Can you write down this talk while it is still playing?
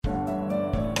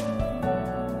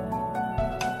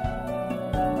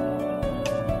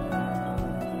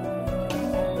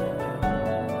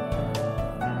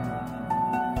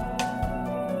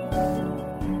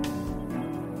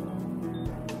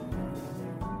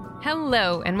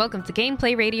Hello, and welcome to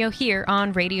Gameplay Radio here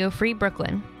on Radio Free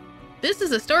Brooklyn. This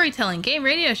is a storytelling game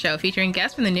radio show featuring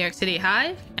guests from the New York City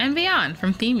Hive and beyond,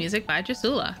 from theme music by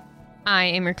Jasula. I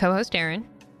am your co-host, Erin.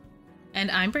 And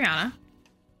I'm Brianna.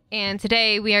 And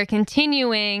today we are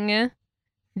continuing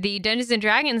the Dungeons &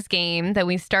 Dragons game that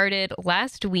we started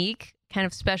last week, kind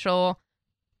of special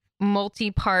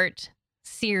multi-part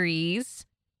series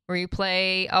where you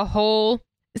play a whole...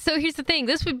 So here's the thing,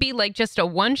 this would be like just a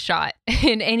one-shot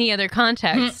in any other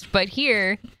context, but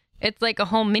here it's like a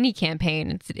whole mini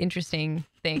campaign. It's an interesting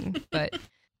thing. But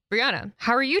Brianna,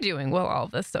 how are you doing with all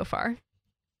of this so far?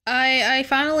 I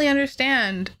finally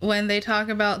understand when they talk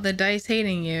about the dice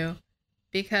hating you,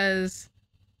 because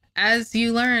as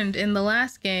you learned in the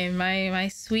last game, my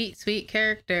sweet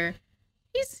character,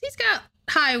 he's got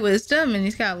high wisdom and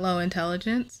he's got low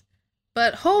intelligence.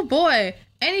 But oh boy,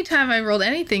 anytime I rolled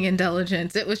anything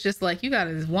intelligence, it was just like, you got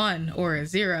a 1 or a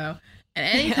 0. And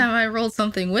anytime I rolled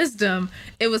something wisdom,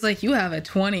 it was like, you have a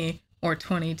 20 or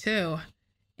 22.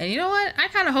 And you know what? I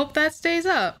kind of hope that stays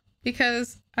up,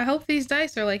 because I hope these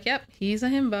dice are like, yep, he's a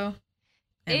himbo.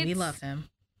 And we love him.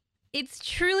 It's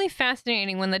truly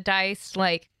fascinating when the dice,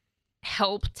 like,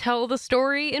 help tell the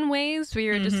story in ways where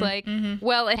you're just like,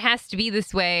 well, it has to be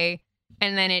this way.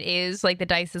 And then it is like the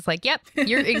dice is like, yep,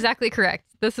 you're exactly correct.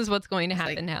 This is what's going to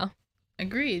happen now.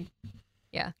 Agreed.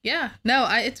 Yeah. Yeah. No,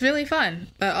 it's really fun.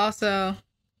 But also,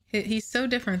 he's so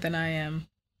different than I am.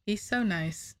 He's so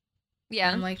nice.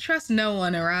 Yeah. I'm like, trust no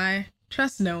one, Arai.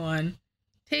 Trust no one.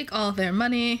 Take all their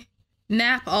money.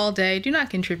 Nap all day. Do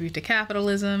not contribute to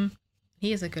capitalism.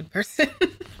 He is a good person.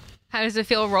 How does it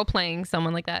feel role-playing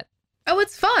someone like that? Oh,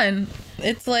 it's fun.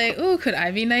 It's like, ooh, could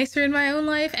I be nicer in my own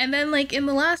life? And then, like, in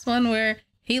the last one where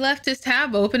he left his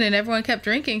tab open and everyone kept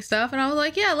drinking stuff, and I was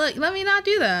like, yeah, let me not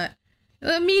do that.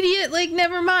 Immediate, like,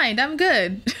 never mind, I'm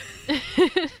good.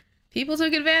 People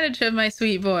took advantage of my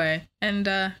sweet boy, and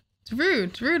it's rude.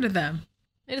 It's rude of them.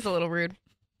 It is a little rude.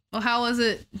 Well, how was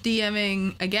it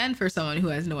DMing again for someone who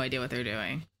has no idea what they're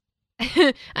doing?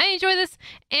 I enjoy this,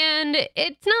 and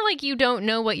it's not like you don't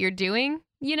know what you're doing.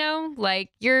 You know, like,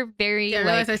 you're very, yeah, I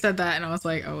realized I said that, and I was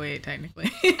like, oh, wait,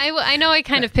 technically. I know I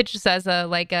kind of pitched this as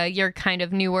you're kind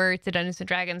of newer to Dungeons &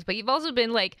 Dragons, but you've also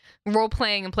been, like,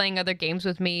 role-playing and playing other games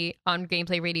with me on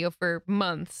Gameplay Radio for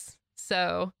months,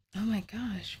 so... Oh my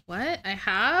gosh, what? I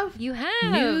have? You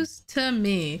have! News to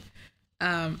me.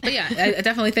 But yeah, I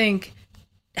definitely think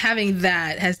having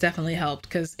that has definitely helped,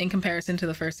 because in comparison to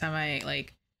the first time I,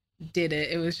 like, did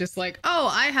it, it was just like, oh,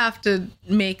 I have to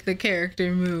make the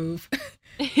character move.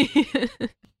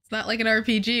 It's not like an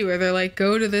RPG where they're like,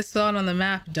 go to this spot on the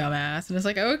map, dumbass. And it's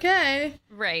like, okay.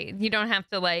 Right. You don't have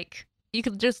to, like, you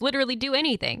could just literally do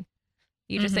anything.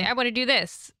 You just say, I want to do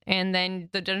this. And then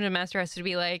the Dungeon Master has to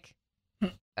be like,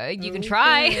 you can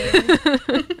try.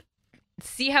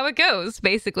 See how it goes,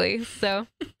 basically. So,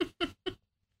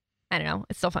 I don't know.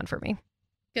 It's still fun for me.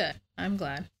 Good. I'm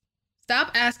glad.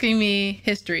 Stop asking me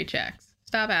history checks.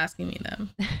 Stop asking me them.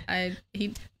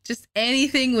 Just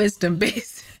anything wisdom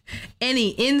based, any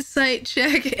insight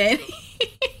check, any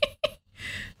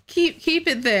keep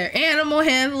it there. Animal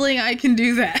handling, I can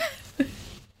do that.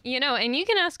 You know, and you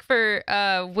can ask for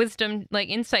wisdom, like,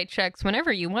 insight checks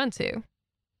whenever you want to.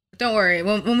 Don't worry.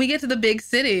 When we get to the big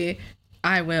city,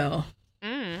 I will.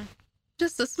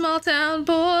 Just a small town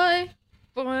boy,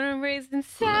 born and raised in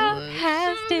South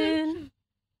Haston.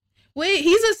 Wait,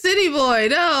 he's a city boy.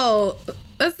 No,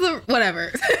 that's the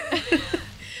whatever.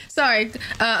 Sorry,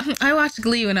 I watched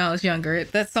Glee when I was younger.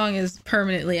 That song is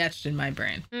permanently etched in my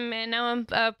brain. And now I'm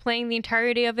playing the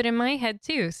entirety of it in my head,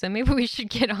 too. So maybe we should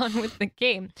get on with the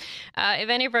game. If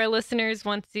any of our listeners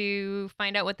want to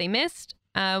find out what they missed,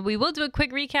 we will do a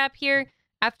quick recap here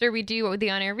after we do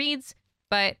the on-air reads.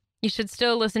 But you should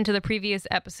still listen to the previous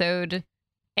episode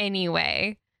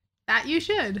anyway. That you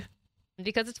should.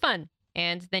 Because it's fun.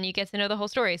 And then you get to know the whole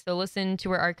story. So listen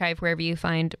to our archive wherever you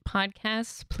find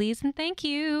podcasts, please and thank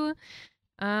you.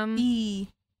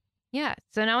 Yeah,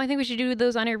 so now I think we should do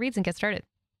those on-air reads and get started.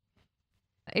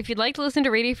 If you'd like to listen to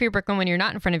Radio Free Brooklyn when you're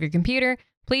not in front of your computer,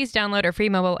 please download our free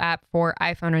mobile app for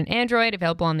iPhone and Android,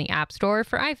 available on the App Store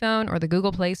for iPhone or the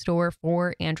Google Play Store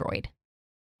for Android.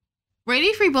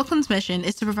 Radio Free Brooklyn's mission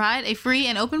is to provide a free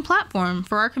and open platform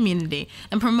for our community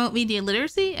and promote media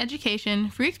literacy, education,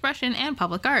 free expression, and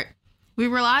public art. We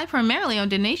rely primarily on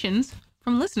donations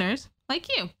from listeners like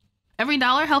you. Every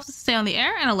dollar helps us stay on the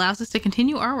air and allows us to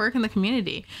continue our work in the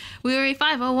community. We are a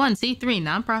 501c3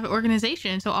 nonprofit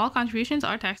organization, so all contributions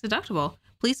are tax deductible.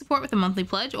 Please support with a monthly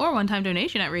pledge or one-time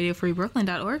donation at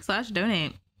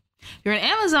radiofreebrooklyn.org/donate. You're an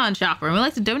Amazon shopper and would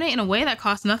like to donate in a way that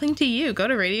costs nothing to you. Go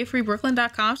to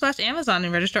radiofreebrooklyn.com/Amazon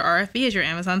and register RFB as your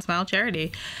Amazon Smile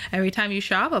charity. Every time you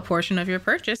shop, a portion of your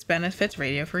purchase benefits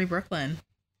Radio Free Brooklyn.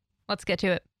 Let's get to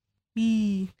it.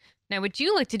 Now, would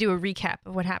you like to do a recap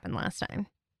of what happened last time?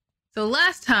 So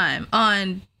last time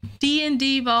on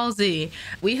D&D Ball Z,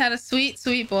 we had a sweet,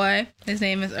 sweet boy. His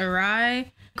name is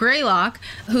Arai Greylock,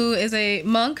 who is a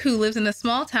monk who lives in the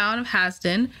small town of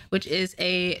Hasden, which is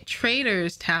a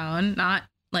trader's town, not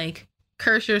like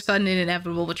curse your sudden and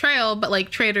inevitable betrayal, but like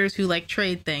traders who like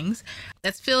trade things.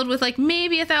 That's filled with like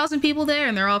maybe 1,000 people there,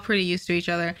 and they're all pretty used to each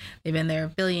other. They've been there a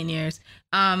billion years.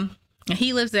 And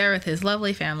he lives there with his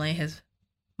lovely family, his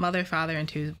mother, father, and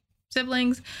 2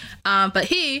 siblings. But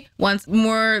he wants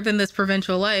more than this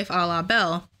provincial life a la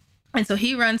Belle. And so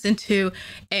he runs into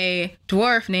a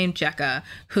dwarf named Jekka,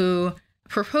 who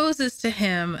proposes to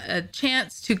him a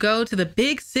chance to go to the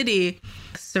big city,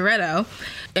 Soretto,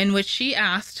 in which she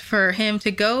asked for him to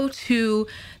go to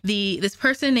this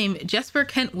person named Jesper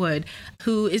Kentwood,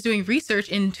 who is doing research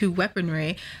into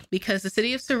weaponry, because the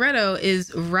city of Soretto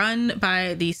is run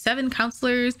by the 7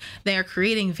 counselors. They are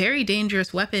creating very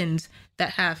dangerous weapons that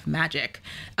have magic.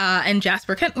 And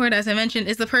Jasper Kentwood, as I mentioned,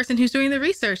 is the person who's doing the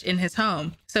research in his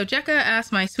home. So Jekka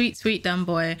asked my sweet, sweet dumb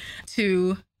boy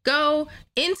to go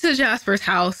into Jasper's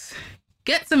house,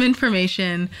 get some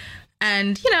information,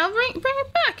 and, bring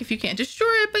it back if you can't. Destroy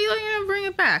it, but, bring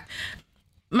it back.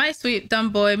 My sweet dumb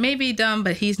boy may be dumb,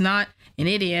 but he's not an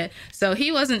idiot. So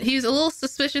he was a little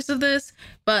suspicious of this,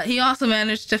 but he also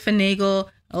managed to finagle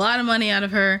a lot of money out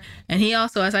of her. And he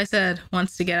also, as I said,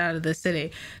 wants to get out of this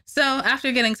city. So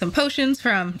after getting some potions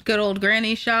from good old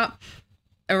Granny's shop,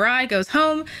 Arai goes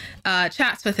home,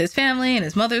 chats with his family, and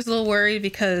his mother's a little worried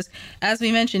because, as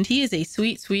we mentioned, he is a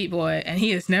sweet, sweet boy, and he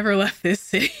has never left this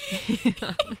city.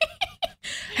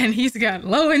 And he's got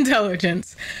low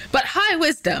intelligence, but high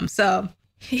wisdom. So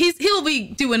he'll be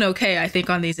doing okay, I think,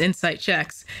 on these insight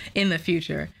checks in the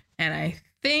future. And I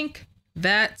think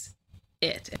that's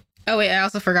it. Oh, wait, I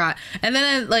also forgot. And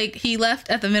then, he left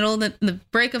at the middle of the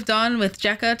break of dawn with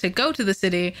Jekka to go to the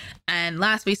city. And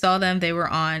last we saw them, they were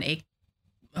on a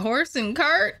horse and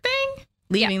cart thing,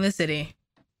 leaving the city.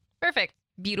 Perfect.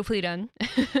 Beautifully done.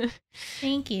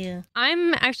 Thank you.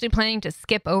 I'm actually planning to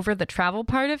skip over the travel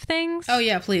part of things. Oh,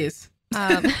 yeah, please.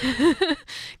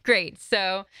 Great.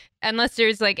 So unless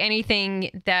there's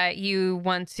anything that you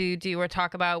want to do or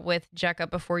talk about with Jekka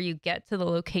before you get to the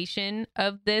location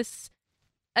of this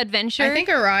adventure. I think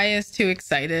Arai is too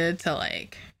excited to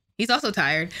he's also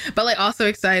tired, but also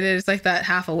excited. It's like that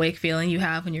half awake feeling you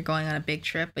have when you're going on a big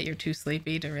trip, but you're too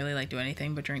sleepy to really do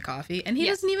anything but drink coffee. And he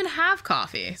doesn't even have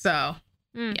coffee. So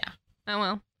yeah. Oh,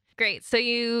 well, great. So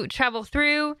you travel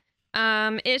through.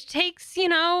 It takes,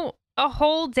 a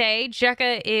whole day.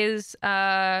 Jekka is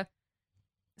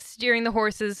steering the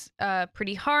horses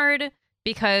pretty hard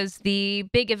because the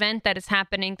big event that is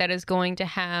happening that is going to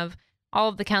have all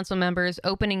of the council members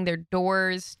opening their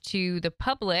doors to the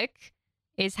public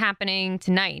is happening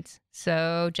tonight.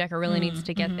 So Jekka really needs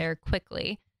to get there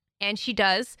quickly. And she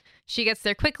does. She gets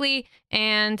there quickly.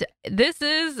 And this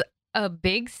is a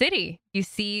big city. You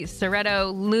see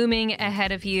Soretto looming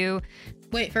ahead of you.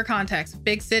 Wait, for context.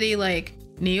 Big city like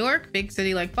New York? Big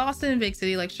city like Boston? Big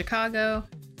city like Chicago?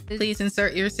 Please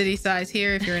insert your city size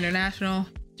here if you're international.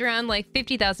 It's around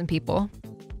 50,000 people.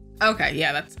 Okay,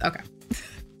 yeah, that's okay.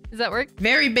 Does that work?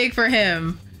 Very big for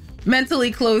him. Mentally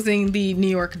closing the New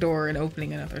York door and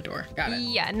opening another door. Got it.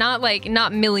 Yeah,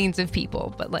 not millions of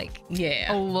people, but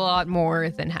a lot more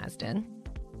than Hasden.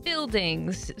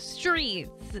 Buildings,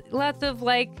 streets, lots of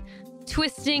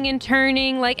twisting and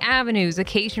turning avenues.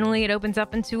 Occasionally it opens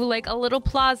up into a little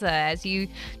plaza as you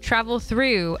travel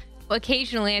through.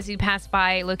 Occasionally as you pass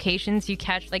by locations you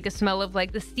catch the smell of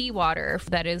the seawater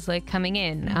that is coming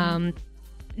in.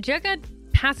 Jekka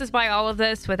passes by all of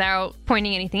this without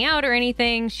pointing anything out or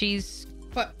anything. She's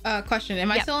question,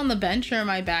 am I still on the bench or am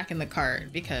I back in the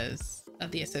cart because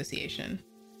of the association?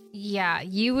 Yeah,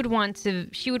 she would want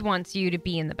you to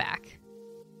be in the back.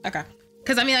 Okay.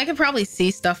 Because I could probably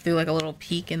see stuff through a little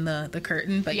peek in the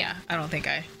curtain, but yeah, I don't think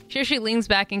I... She leans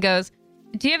back and goes,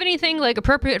 do you have anything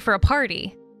appropriate for a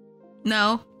party?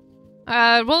 No.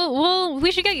 Well,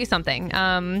 we should get you something.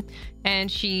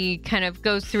 And she kind of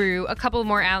goes through a couple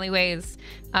more alleyways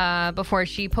before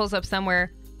she pulls up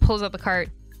somewhere, pulls up the cart,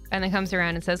 and then comes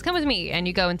around and says, come with me. And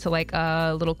you go into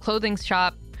a little clothing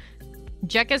shop.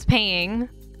 Jekka's paying.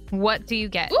 What do you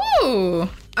get? Ooh.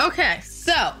 Okay.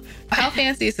 So how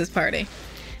fancy is this party?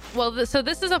 Well, so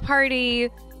this is a party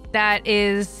that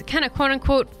is kind of quote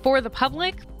unquote for the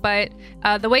public, but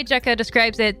the way Jekka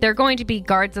describes it, they're going to be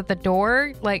guards at the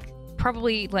door,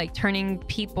 probably like turning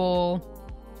people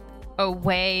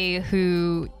away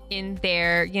who in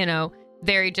their, you know,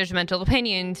 very judgmental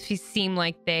opinions seem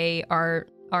like they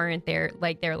aren't there,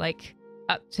 like they're like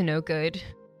up to no good,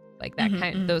 like that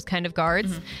those kind of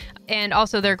guards. And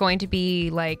also they're going to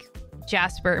be like,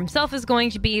 Jasper himself is going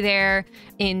to be there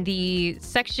in the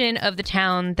section of the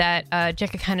town that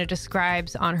Jekka kind of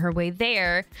describes on her way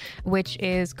there, which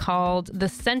is called the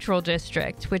Central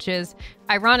District, which is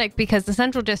ironic because the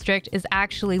Central District is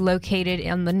actually located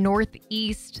on the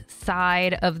northeast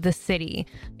side of the city.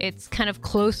 It's kind of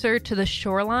closer to the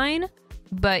shoreline,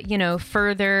 but, you know,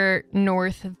 further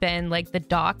north than like the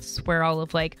docks where all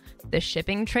of like the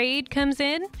shipping trade comes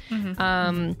in.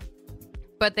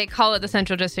 But they call it the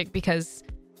Central District because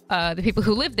the people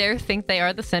who live there think they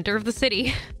are the center of the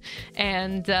city.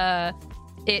 And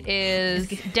it is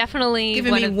definitely...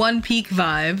 Giving me One Peak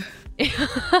vibe.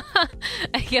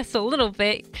 I guess a little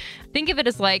bit. Think of it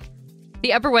as like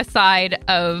the Upper West Side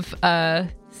of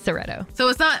Soreto. So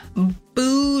it's not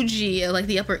bougie like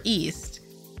the Upper East,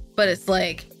 but it's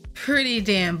like pretty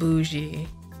damn bougie.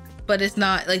 But it's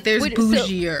not like there's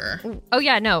bougier. Oh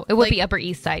yeah, no, it would be Upper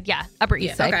East Side. Yeah, Upper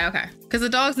East Side. Okay. Because the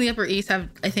dogs in the Upper East have,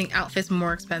 I think, outfits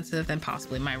more expensive than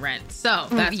possibly my rent. So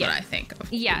that's what I think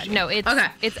of. Yeah, bougie. No,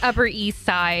 it's Upper East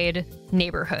Side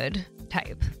neighborhood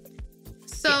type.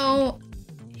 So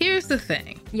here's the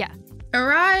thing. Yeah.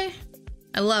 Arai,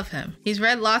 I love him. He's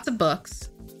read lots of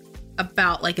books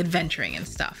about like adventuring and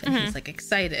stuff, and he's like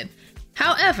excited.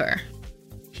 However,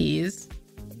 he's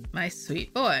my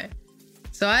sweet boy.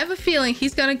 So I have a feeling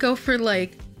he's gonna go for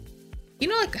like, you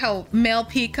know, like how male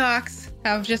peacocks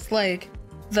have just like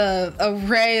the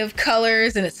array of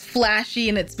colors and it's flashy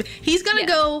and he's gonna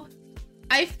go.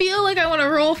 I feel like I want to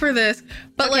roll for this,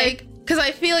 but like, because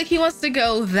I feel like he wants to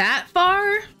go that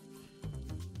far.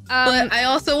 But I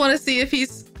also want to see if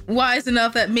he's wise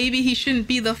enough that maybe he shouldn't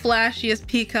be the flashiest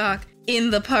peacock in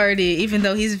the party, even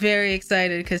though he's very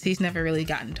excited because he's never really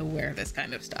gotten to wear this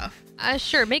kind of stuff.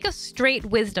 Sure. Make a straight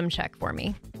wisdom check for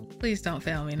me. Please don't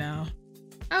fail me now.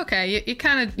 Okay, you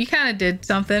kind of did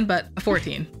something, but a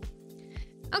 14.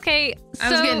 Okay, so...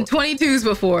 I was getting 22s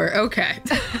before. Okay.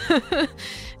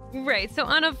 Right. So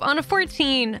on a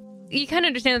 14, you kind of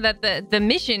understand that the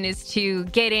mission is to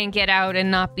get in, get out,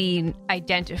 and not be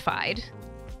identified.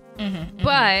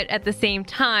 But at the same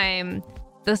time,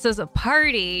 this is a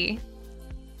party,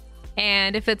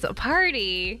 and if it's a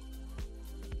party,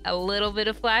 a little bit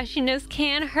of flashiness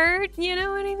can hurt, you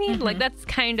know what I mean? Like, that's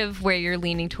kind of where you're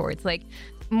leaning towards, like,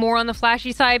 more on the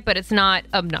flashy side, but it's not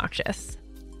obnoxious.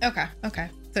 Okay.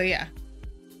 So, yeah.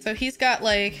 So, he's got,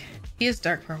 like, he has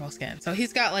dark purple skin. So,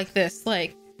 he's got, like, this,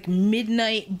 like,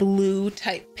 midnight blue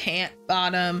type pant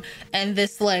bottom and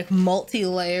this, like,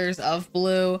 multi-layers of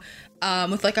blue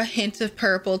with, like, a hint of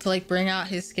purple to, like, bring out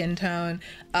his skin tone.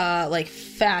 Like,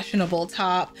 fashionable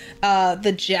top.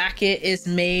 The jacket is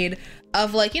made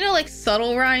of, like, you know, like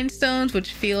subtle rhinestones,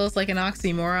 which feels like an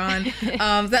oxymoron,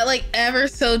 that like ever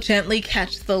so gently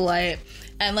catch the light.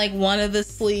 And like one of the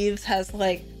sleeves has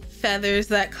like feathers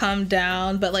that come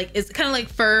down, but like it's kind of like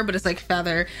fur, but it's like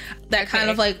feather that kind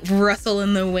of like rustle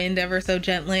in the wind ever so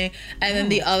gently. And then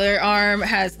the other arm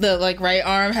has the like right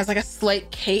arm has like a slight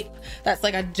cape that's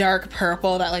like a dark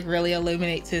purple that like really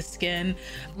illuminates his skin.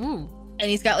 And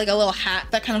he's got like a little hat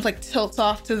that kind of like tilts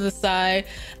off to the side.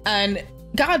 And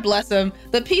God bless him,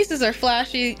 the pieces are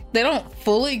flashy. They don't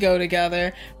fully go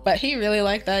together, but he really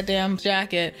liked that damn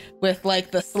jacket with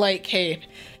like the slight cape.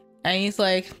 And he's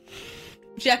like,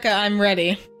 Jekka, I'm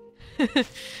ready.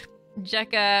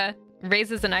 Jekka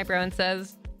raises an eyebrow and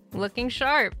says, looking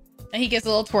sharp. And he gets a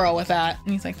little twirl with that.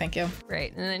 And he's like, thank you.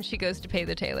 Right. And then she goes to pay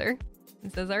the tailor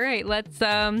and says, all right, let's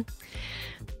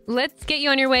get you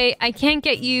on your way. I cannot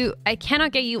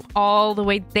get you all the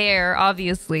way there,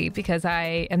 obviously, because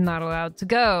I am not allowed to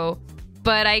go.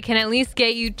 But I can at least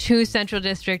get you to Central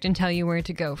District and tell you where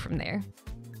to go from there.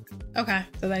 Okay.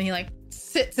 So then he like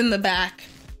sits in the back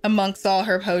amongst all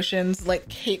her potions, like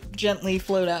cape gently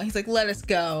float out. He's like, let us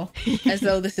go. As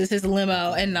though this is his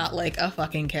limo and not like a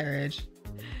fucking carriage.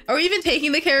 Are we even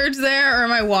taking the carriage there, or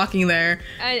am I walking there?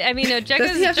 I mean, no,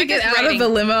 Does he have to get out of the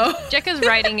limo? Jekka's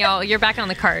riding y'all. You're back on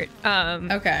the cart.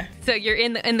 Okay. So you're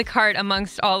in the cart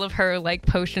amongst all of her like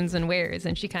potions and wares,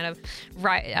 and she kind of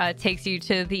takes you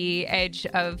to the edge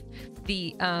of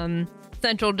the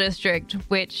Central District,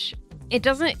 which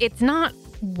it's not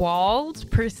walled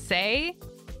per se.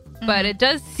 But it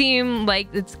does seem like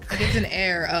it's an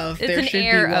air of it's an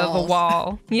air of a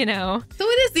wall, you know. So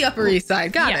it is the Upper East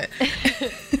Side. Got it.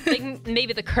 Like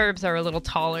maybe the curbs are a little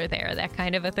taller there, that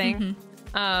kind of a thing.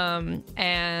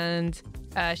 And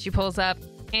she pulls up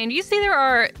And you see there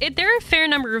are a fair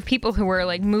number of people who are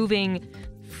like moving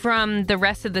from the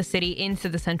rest of the city into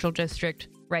the central district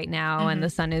right now, and the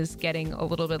sun is getting a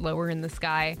little bit lower in the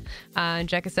sky. And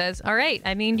Jekka says, all right,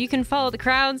 I mean, you can follow the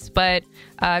crowds, but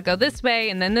go this way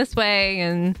and then this way.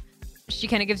 And she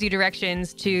kind of gives you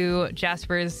directions to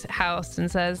Jasper's house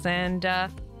and says, and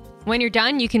when you're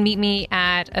done, you can meet me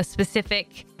at a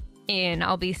specific inn.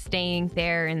 I'll be staying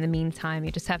there in the meantime.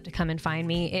 You just have to come and find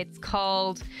me. It's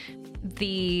called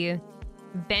the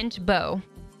Bent Bow.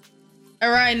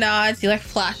 Arai nods. He like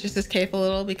flashes his cape a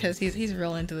little because he's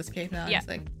real into this cape now. Yeah. He's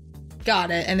like,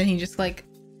 got it. And then he just like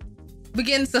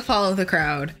begins to follow the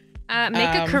crowd. Make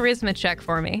a charisma check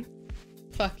for me.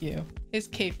 Fuck you. His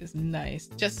cape is nice.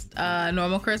 Just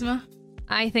normal charisma?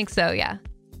 I think so, yeah.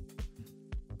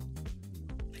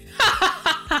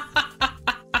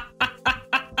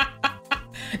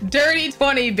 Dirty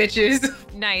 20,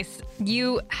 bitches. Nice.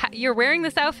 You're wearing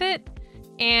this outfit,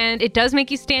 and it does make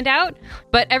you stand out,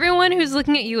 but everyone who's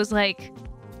looking at you is like,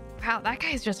 wow, that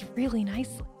guy's just really nice.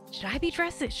 Should I be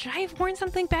dressed? Should I have worn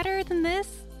something better than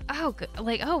this? Oh,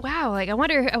 like, oh wow, like I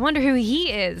wonder who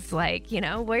he is. Like, you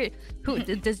know,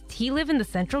 does he live in the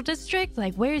central district?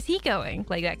 Like, where is he going?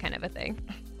 Like that kind of a thing.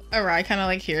 Arai kind of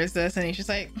like hears this and he's just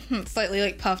like slightly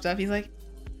like puffed up. He's like,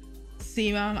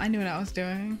 see, Mom, I knew what I was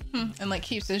doing. And like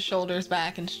keeps his shoulders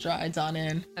back and strides on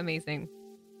in. Amazing.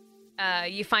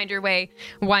 You find your way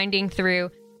winding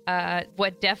through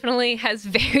what definitely has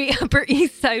very Upper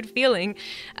East Side feeling.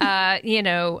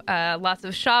 Lots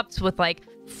of shops with like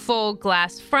full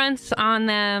glass fronts on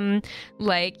them,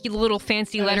 like little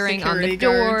fancy lettering on the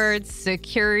doors,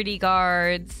 security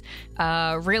guards,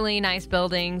 really nice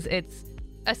buildings. It's,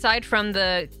 aside from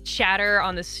the chatter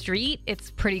on the street,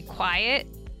 it's pretty quiet.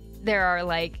 There are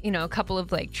like, a couple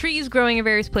of like trees growing in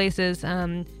various places.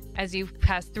 As you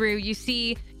pass through,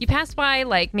 you pass by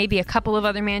like maybe a couple of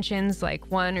other mansions, like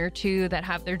one or two that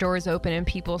have their doors open and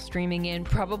people streaming in,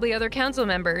 probably other council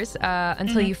members,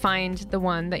 until you find the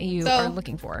one that you are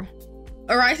looking for.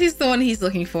 Araisi's the one he's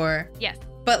looking for. Yes.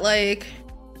 But like,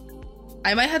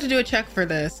 I might have to do a check for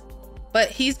this, but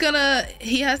he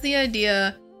has the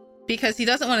idea because he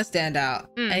doesn't want to stand out.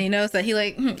 And he knows that he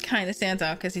like kind of stands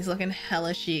out because he's looking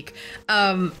hella chic.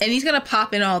 And he's going to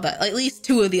pop in all that, at least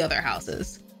two of the other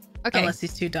houses. Okay. Unless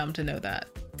he's too dumb to know that.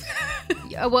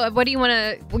 Well, what do you want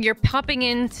to... You're popping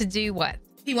in to do what?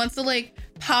 He wants to, like,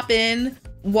 pop in,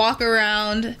 walk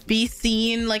around, be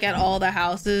seen, like, at all the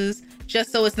houses,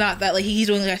 just so it's not that, like, he's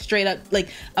doing, like, a straight up, like,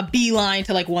 a beeline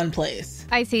to, like, one place.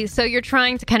 I see. So you're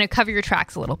trying to kind of cover your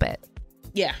tracks a little bit.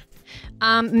 Yeah.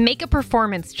 Make a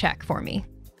performance check for me.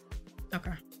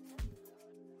 Okay.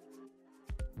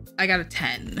 I got a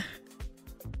 10.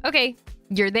 Okay.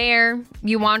 You're there,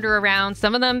 you wander around,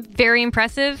 some of them very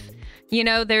impressive.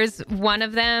 There's one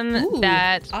of them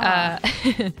that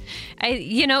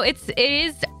it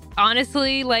is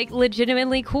honestly like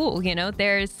legitimately cool.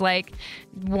 There's like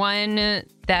one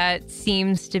that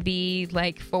seems to be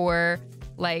like for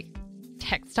like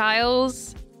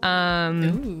textiles.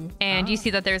 You see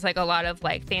that there's like a lot of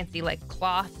like fancy like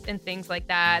cloth and things like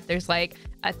that. There's like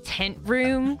a tent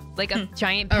room, like a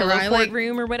giant pillow fort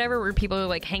room or whatever, where people are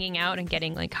like hanging out and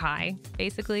getting like high,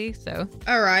 basically. So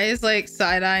Arai is like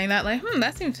side-eyeing that, like,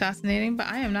 that seems fascinating, but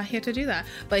I am not here to do that.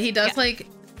 But he does like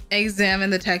examine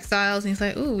the textiles and he's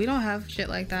like, ooh, we don't have shit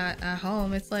like that at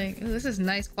home. It's like, ooh, this is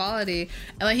nice quality.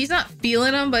 And like he's not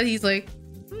feeling them, but he's like,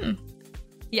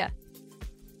 yeah.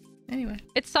 Anyway,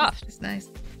 it's soft. It's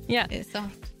nice. Yeah, it's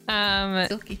soft.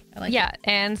 Silky. I like it. It.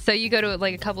 And so you go to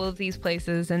like a couple of these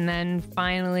places, and then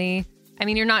finally, I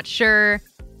mean, you're not sure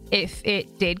if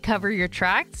it did cover your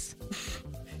tracks,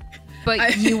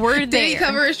 but you were there. Did he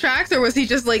cover his tracks, or was he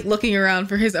just like looking around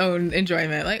for his own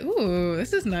enjoyment? Like, ooh,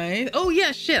 this is nice. Oh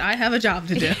yeah, shit, I have a job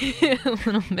to do. A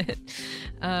little bit.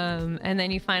 And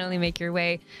then you finally make your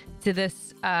way to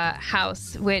this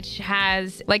house, which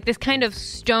has like this kind of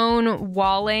stone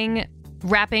walling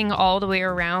wrapping all the way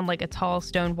around, like a tall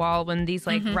stone wall, and these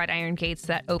like wrought iron gates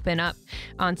that open up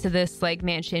onto this like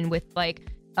mansion with like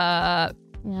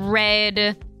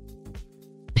red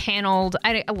paneled,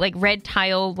 like red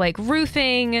tiled like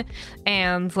roofing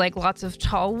and like lots of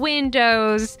tall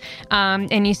windows.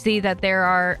 And you see that there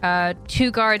are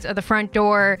two guards at the front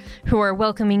door who are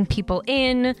welcoming people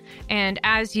in. And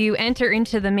as you enter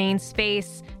into the main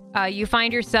space, you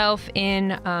find yourself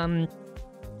in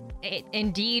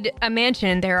indeed a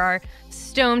mansion. There are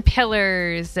stone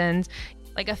pillars and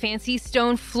like a fancy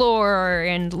stone floor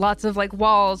and lots of like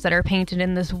walls that are painted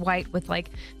in this white with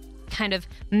like kind of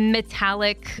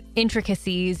metallic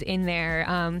intricacies in there.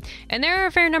 And there are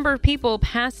a fair number of people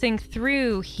passing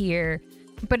through here.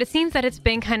 But it seems that it's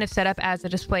been kind of set up as a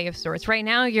display of sorts. Right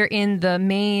now, you're in the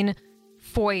main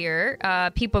foyer.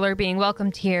 People are being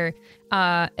welcomed here,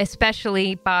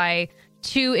 especially by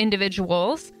two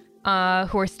individuals who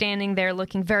are standing there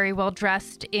looking very well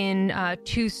dressed in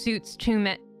two suits, two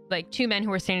men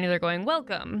who are standing there going,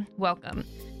 welcome, welcome.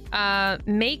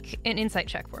 Make an insight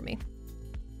check for me.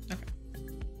 Okay.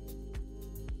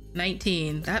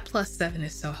 19. That +7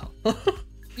 is so helpful.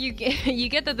 You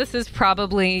get that this is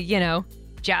probably,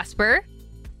 Jasper.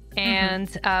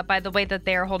 And by the way that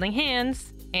they're holding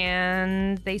hands,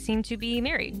 and they seem to be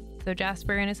married. So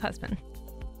Jasper and his husband.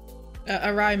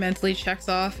 Arai mentally checks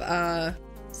off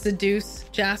seduce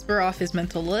Jasper off his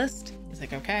mental list. He's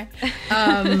like, okay.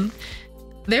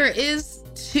 There is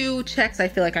 2 checks I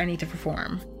feel like I need to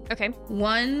perform. Okay.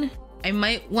 One, I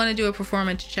might want to do a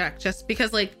performance check just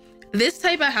because, like, this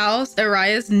type of house,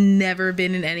 Araya's never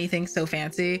been in anything so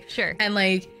fancy. Sure. And,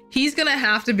 like, he's gonna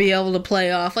have to be able to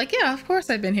play off, like, yeah, of course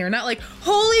I've been here. Not like,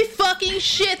 holy fucking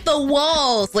shit, the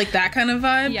walls! Like, that kind of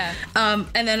vibe. Yeah.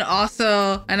 And then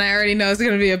also, and I already know it's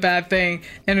gonna be a bad thing,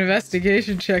 an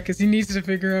investigation check, because he needs to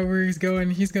figure out where he's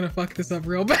going. He's gonna fuck this up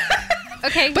real bad.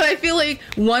 Okay. But I feel like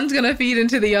one's gonna feed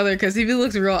into the other, because if it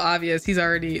looks real obvious,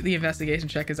 the investigation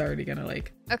check is already gonna,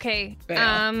 like, okay.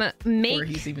 fail before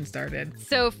he's even started.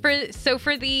 So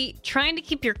for the trying to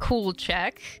keep your cool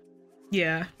check.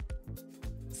 Yeah.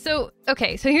 So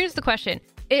here's the question: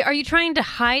 are you trying to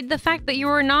hide the fact that you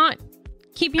are not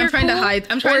keeping your cool? I'm trying to hide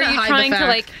the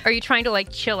fact. Are you trying to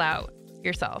like chill out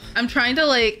yourself? I'm trying to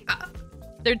like.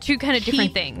 They're two kind of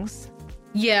different things.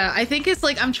 Yeah, I think it's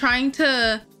like I'm trying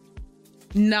to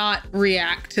not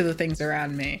react to the things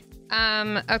around me.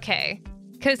 Okay.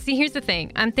 Because see, here's the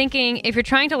thing. I'm thinking if you're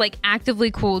trying to like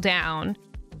actively cool down,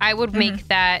 I would make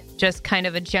that just kind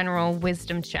of a general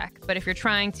wisdom check. But if you're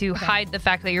trying to hide the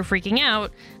fact that you're freaking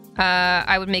out,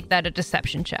 I would make that a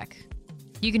deception check.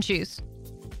 You can choose.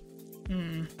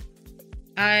 One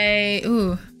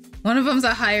of them's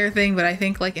a higher thing, but I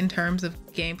think like in terms of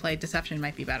gameplay, deception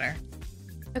might be better.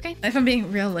 Okay. If I'm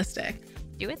being realistic.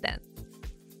 Do it then.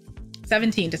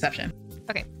 17 deception.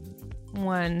 Okay.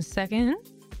 1 second.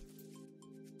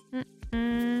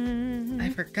 I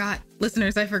forgot.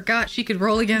 Listeners, I forgot she could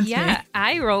roll against me. Yeah,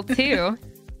 I rolled too.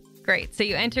 Great. So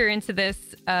you enter into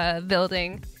this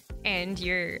building and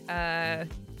you're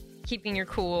keeping your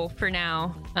cool for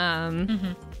now.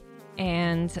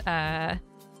 And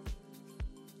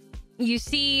you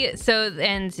see,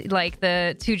 and like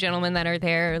the two gentlemen that are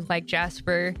there, like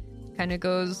Jasper kind of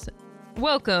goes,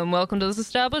 welcome to this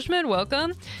establishment,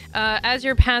 welcome. As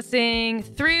you're passing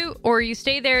through, or you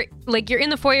stay there, like you're in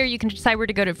the foyer, you can decide where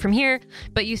to go to from here,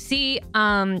 but you see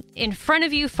in front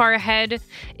of you, far ahead,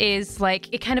 is like,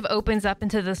 it kind of opens up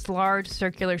into this large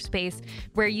circular space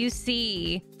where you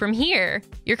see from here,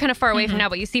 you're kind of far away from now,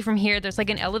 but you see from here, there's like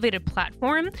an elevated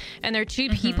platform, and there are two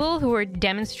people who are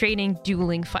demonstrating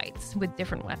dueling fights with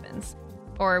different weapons,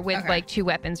 or with like two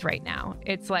weapons right now.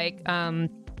 It's like,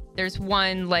 there's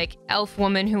one like elf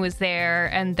woman who was there,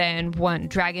 and then one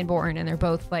dragonborn, and they're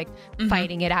both like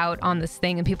fighting it out on this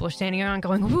thing, and people are standing around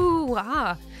going, woo,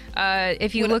 ah.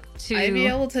 If you look to... I'd be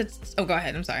able to... Oh, go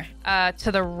ahead. I'm sorry.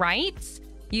 To the right,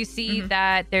 you see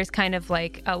that there's kind of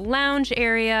like a lounge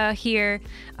area here,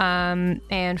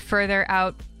 and further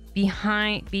out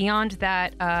beyond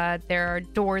that, there are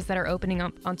doors that are opening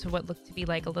up onto what look to be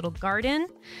like a little garden.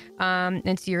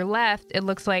 And to your left, it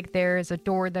looks like there's a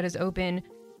door that is open,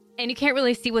 and you can't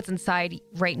really see what's inside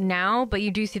right now, but you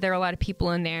do see there are a lot of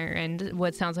people in there and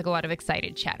what sounds like a lot of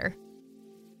excited chatter.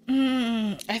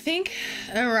 I think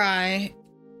Arai...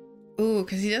 Ooh,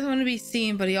 because he doesn't want to be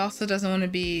seen, but he also doesn't want to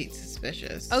be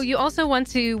suspicious. Oh, you also want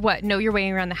to, know your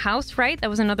way around the house, right? That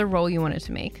was another roll you wanted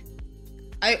to make.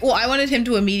 I wanted him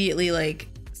to immediately, like,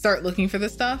 start looking for the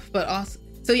stuff, but also...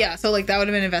 So, yeah, so, like, that would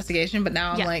have been investigation, but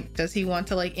now I'm like, does he want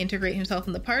to, like, integrate himself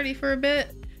in the party for a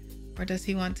bit? Or does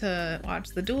he want to watch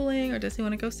the dueling? Or does he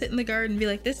want to go sit in the garden and be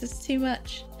like, this is too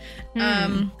much?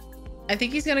 I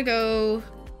think he's gonna go...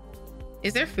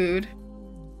 Is there food?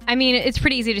 I mean, it's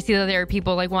pretty easy to see that there are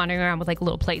people like wandering around with like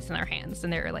little plates in their hands,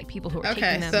 and there are like people who are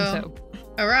taking them. So,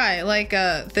 all right, like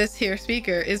this here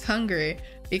speaker is hungry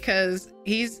because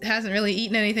hasn't really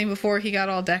eaten anything before he got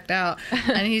all decked out,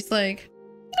 and he's like,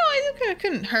 I think it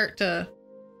couldn't hurt to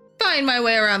find my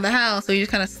way around the house. So he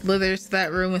just kind of slithers to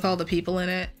that room with all the people in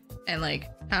it, and like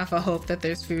half a hope that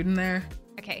there's food in there.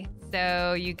 Okay,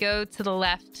 so you go to the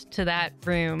left to that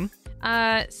room.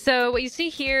 So what you see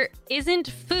here isn't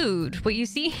food. What you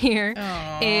see here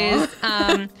Aww.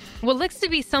 is what looks to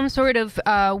be some sort of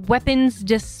weapons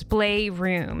display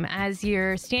room. As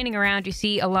you're standing around, you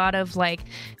see a lot of like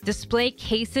display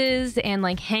cases and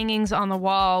like hangings on the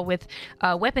wall with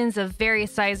weapons of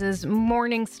various sizes,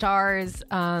 morning stars,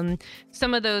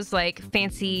 some of those like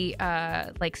fancy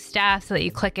like staffs so that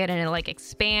you click it and it like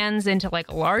expands into like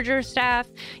a larger staff.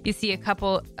 You see a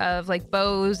couple of like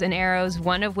bows and arrows,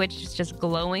 one of which is just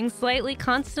glowing slightly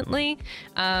constantly.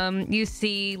 You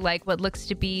see like what looks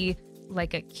to be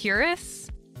like a cuirass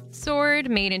sword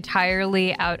made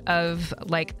entirely out of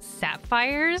like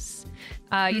sapphires.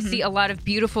 You see a lot of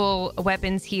beautiful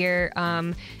weapons here,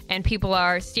 and people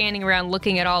are standing around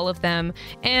looking at all of them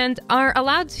and are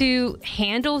allowed to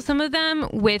handle some of them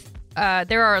with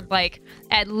there are like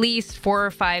at least 4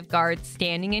 or 5 guards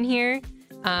standing in here.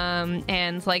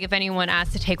 And like if anyone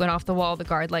asks to take one off the wall, the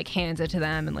guard like hands it to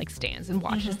them and like stands and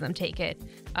watches them take it.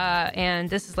 And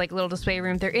this is like a little display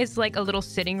room. There is like a little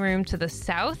sitting room to the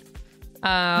south,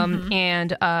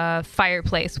 and a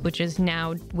fireplace which is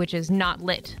not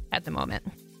lit at the moment.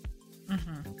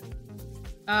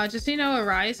 Just so you know,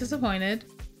 Arai is disappointed,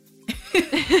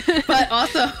 but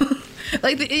also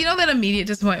like you know that immediate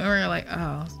disappointment where you're like,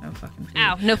 oh, it's no fucking food.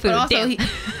 Ow, no food. But also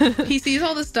Damn. he sees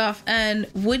all this stuff, and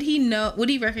would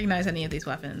he recognize any of these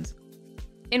weapons?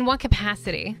 In what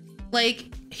capacity?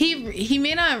 Like he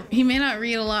may not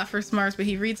read a lot for smarts, but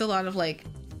he reads a lot of like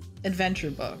adventure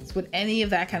books. Would any of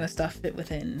that kind of stuff fit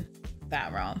within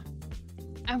that realm?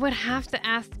 I would have to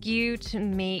ask you to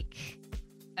make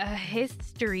a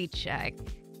history check.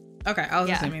 Okay, I was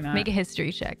assuming that. Make a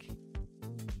history check.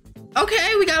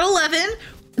 Okay, we got 11.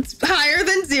 It's higher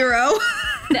than 0.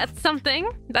 That's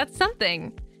something.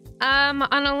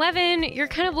 On 11, you're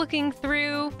kind of looking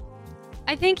through.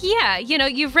 I think, yeah, you know,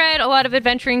 you've read a lot of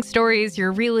adventuring stories.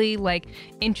 You're really like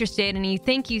interested, and you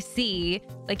think you see,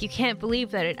 like, you can't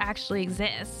believe that it actually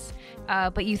exists.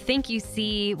 But you think you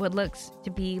see what looks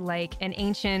to be like an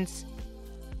ancient.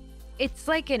 It's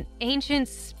like an ancient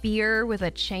spear with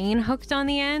a chain hooked on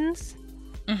the ends.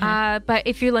 But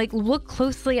if you like look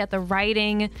closely at the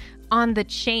writing on the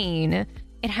chain,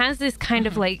 it has this kind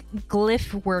of like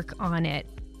glyph work on it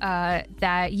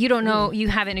that you don't know. You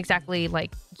haven't exactly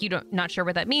like not sure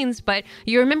what that means, but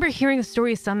you remember hearing a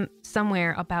story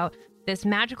somewhere about this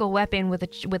magical weapon with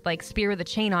like spear with a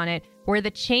chain on it, where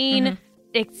the chain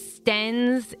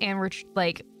extends and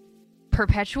like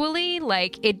perpetually,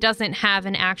 like it doesn't have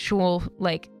an actual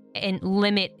like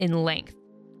limit in length.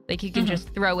 Like you can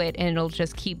just throw it and it'll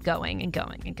just keep going and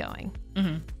going and going.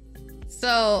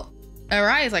 So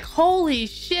Arai is like, holy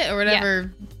shit, or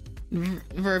whatever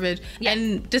verbiage. Yeah.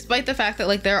 And despite the fact that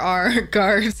like there are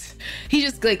guards, he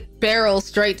just like barrels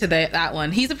straight to that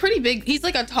one. He's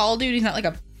like a tall dude. He's not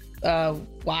like a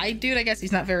wide dude, I guess.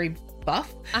 He's not very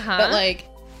buff. But like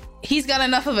he's got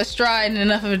enough of a stride and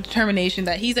enough of a determination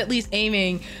that he's at least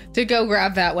aiming to go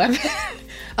grab that weapon.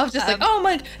 I was just like, oh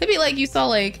my, it'd be like you saw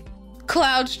like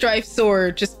Cloud Strife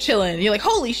sword just chilling. You're like,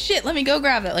 holy shit, let me go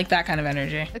grab it. Like that kind of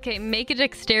energy. Okay, make a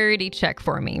dexterity check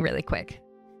for me really quick.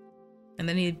 And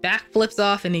then he back flips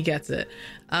off and he gets it.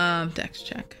 Dex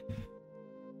check.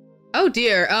 Oh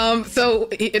dear. So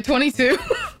 22.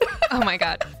 Oh my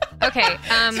god. Okay.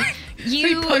 So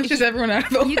he punches everyone out of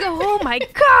the way. You go, oh my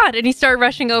god, and he started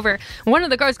rushing over. One of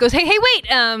the guards goes, hey,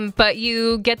 wait. But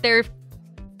you get there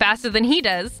faster than he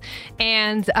does,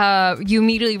 and you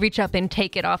immediately reach up and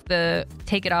take it off the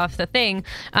thing.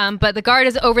 But the guard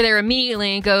is over there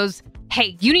immediately and goes,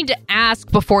 hey, you need to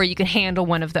ask before you can handle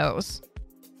one of those.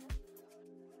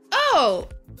 Oh,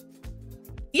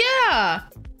 yeah.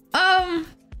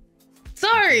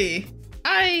 Sorry.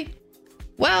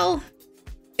 Well,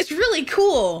 it's really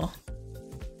cool.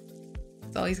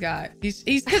 That's all he's got. He's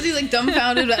because he's like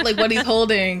dumbfounded at like what he's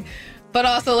holding, but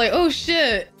also like, oh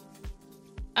shit,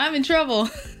 I'm in trouble.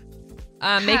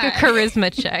 Make a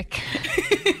charisma check.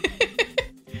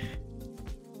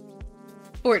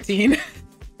 14.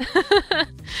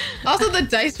 Also, the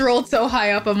dice rolled so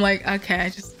high up. I'm like,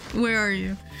 okay, where are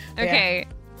you? Okay.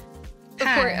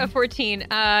 Yeah. A 14.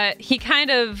 He kind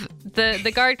of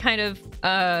the guard kind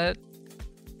of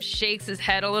shakes his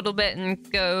head a little bit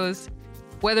and goes,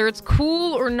 whether it's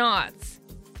cool or not,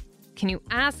 can you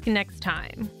ask next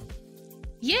time?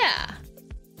 Yeah.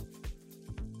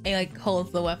 He like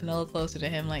holds the weapon a little closer to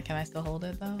him. Like, can I still hold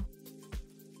it though?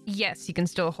 Yes, you can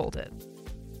still hold it.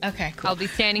 Okay, cool. I'll be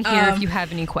standing here if you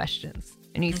have any questions.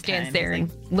 And he stands there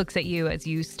and looks at you as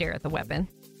you stare at the weapon.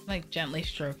 Like gently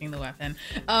stroking the weapon.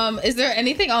 Is there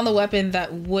anything on the weapon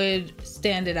that would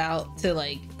stand it out to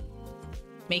like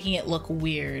making it look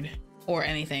weird or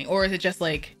anything? Or is it just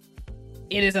like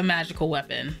it is a magical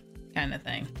weapon kind of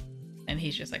thing. And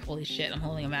he's just like, holy shit, I'm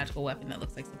holding a magical weapon that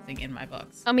looks like something in my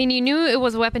books. I mean, you knew it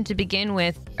was a weapon to begin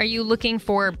with. Are you looking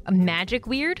for a magic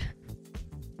weird?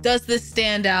 Does this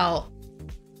stand out,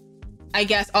 I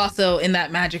guess, also in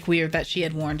that magic weird that she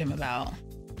had warned him about?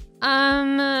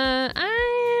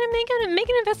 Make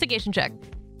an investigation check.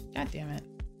 God damn it.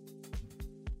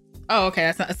 Oh, okay,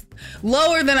 that's not it's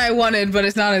lower than I wanted, but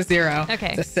it's not a 0.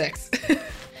 Okay. It's a 6.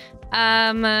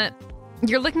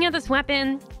 You're looking at this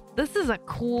weapon. This is a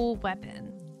cool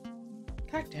weapon.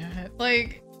 God damn it.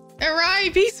 Like,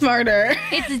 Arai, be smarter.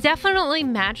 It's definitely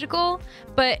magical,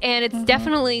 and it's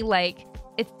definitely like,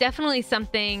 it's definitely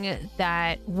something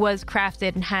that was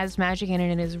crafted and has magic in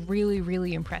it and is really,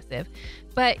 really impressive.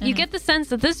 But you get the sense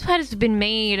that this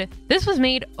was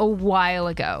made a while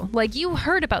ago. Like, you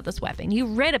heard about this weapon. You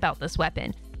read about this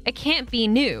weapon. It can't be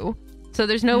new. So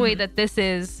there's no way that this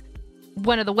is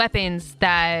one of the weapons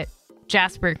that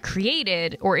Jasper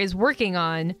created or is working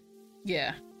on.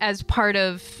 Yeah. As part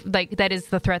of, like, that is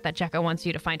the threat that Jekka wants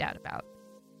you to find out about.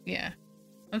 Yeah.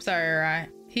 I'm sorry, Arai.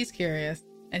 He's curious.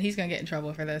 And he's gonna get in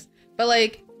trouble for this. But,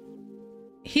 like,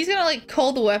 he's gonna, like,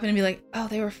 hold the weapon and be like, oh,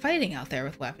 they were fighting out there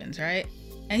with weapons, right?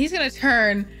 And he's gonna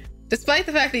turn, despite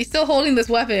the fact that he's still holding this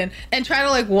weapon, and try to,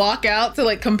 like, walk out to,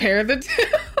 like, compare the two.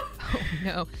 Oh,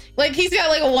 no. Like, he's got,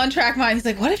 like, a one-track mind. He's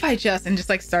like, what if I just... And just,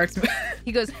 like, starts...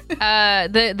 He goes,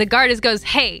 the guard goes,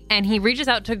 hey, and he reaches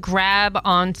out to grab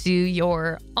onto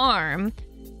your arm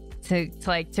to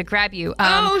grab you.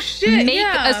 Oh, shit, Make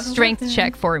yeah. a strength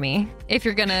check for me if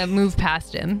you're gonna move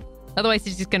past him. Otherwise,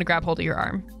 he's just gonna grab hold of your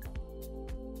arm.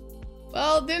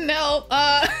 Well, didn't help.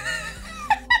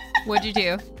 What'd you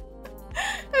do?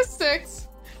 A 6.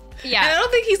 Yeah. And I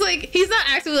don't think he's not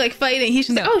actively, like, fighting. He's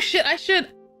just like, oh, shit, I should...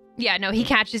 Yeah, no, he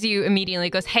catches you immediately.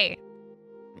 Goes, hey,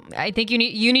 I think you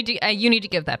need to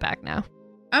give that back now.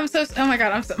 Oh my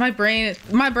god, my brain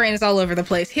is all over the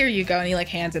place. Here you go. And he, like,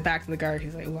 hands it back to the guard.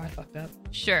 He's like, oh, I fucked up.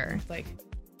 Sure. It's like,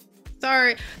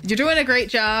 sorry, you're doing a great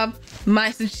job.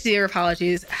 My sincere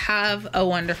apologies. Have a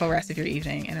wonderful rest of your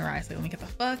evening. And Arai's like, let me get the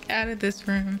fuck out of this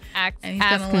room. Ask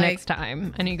gonna, next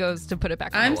time. And he goes to put it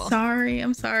back on the wall.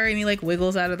 I'm sorry. And he, like,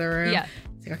 wiggles out of the room. Yeah.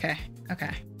 He's like,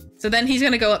 okay. So then he's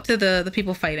gonna go up to the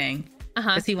people fighting.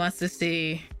 Because he wants to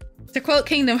see, to quote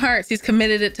Kingdom Hearts, he's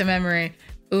committed it to memory.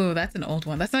 Ooh, that's an old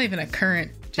one. That's not even a current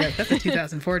joke. That's a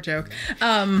 2004 joke.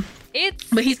 But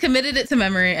he's committed it to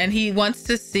memory, and he wants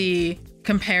to see,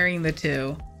 comparing the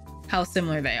two, how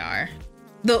similar they are.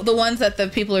 The ones that the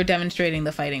people are demonstrating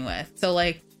the fighting with. So,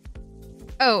 like,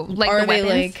 are the they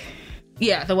weapons? Like,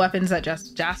 yeah, the weapons that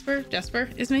Jasper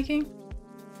is making.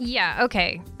 Yeah.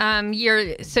 Okay.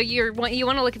 You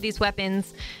want to look at these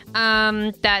weapons,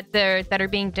 that are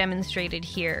being demonstrated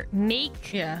here.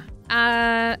 Yeah.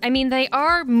 I mean, they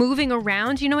are moving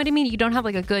around. You know what I mean? You don't have,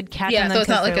 like, a good catch on them. Yeah. So it's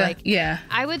not like yeah.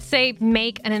 I would say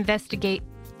make an investigate.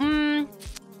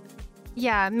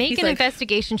 Yeah. Make an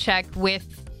investigation check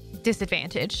with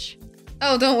disadvantage.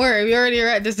 Oh, don't worry. We already are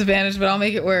at disadvantage, but I'll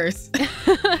make it worse.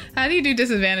 How do you do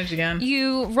disadvantage again?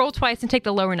 You roll twice and take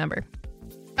the lower number.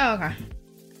 Oh, okay.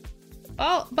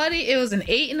 Well, buddy, it was an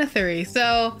 8 and a 3,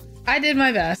 so I did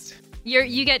my best.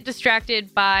 You get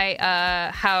distracted by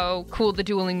how cool the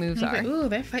dueling moves are. Ooh,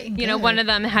 they're fighting good. You know, one of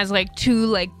them has, like, 2,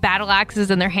 like, battle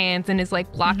axes in their hands and is,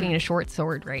 like, blocking a short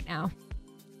sword right now.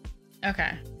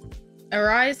 Okay.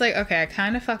 Arai's like, okay, I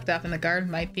kind of fucked up and the guard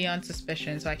might be on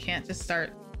suspicion, so I can't just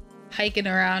start hiking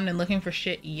around and looking for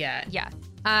shit yet. Yeah.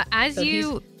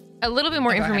 A little bit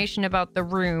more information about the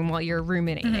room while you're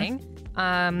ruminating.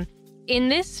 In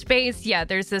this space, yeah,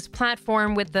 there's this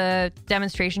platform with the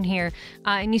demonstration here,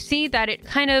 and you see that it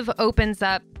kind of opens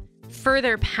up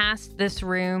further past this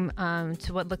room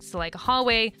to what looks like a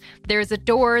hallway. There's a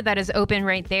door that is open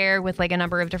right there with, like, a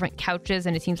number of different couches,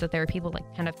 and it seems that there are people, like,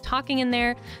 kind of talking in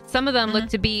there. Some of them look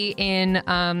to be in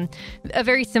a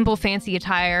very simple fancy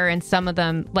attire, and some of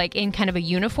them, like, in kind of a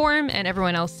uniform, and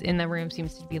everyone else in the room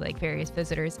seems to be, like, various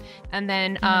visitors. And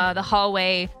then the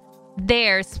hallway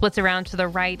there splits around to the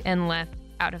right and left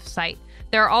out of sight.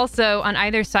 There are also, on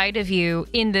either side of you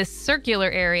in this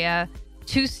circular area,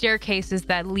 2 staircases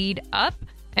that lead up.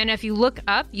 And if you look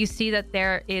up, you see that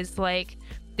there is like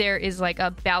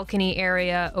a balcony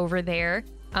area over there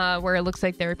where it looks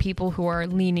like there are people who are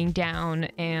leaning down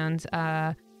and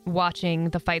watching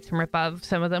the fights from above,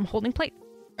 some of them holding plates.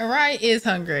 Arai is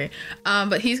hungry,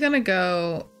 but he's gonna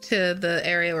go to the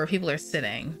area where people are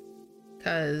sitting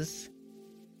because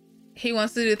he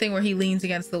wants to do the thing where he leans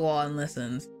against the wall and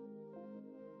listens.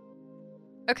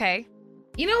 Okay.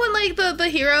 You know when, like, the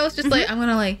hero's just like, I'm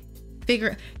gonna, like,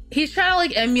 figure... he's trying to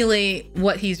like emulate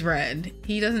what he's read.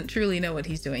 He doesn't truly know what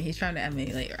he's doing. He's trying to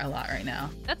emulate a lot right now.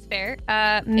 That's fair.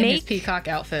 In his peacock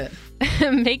outfit.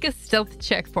 Make a stealth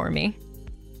check for me.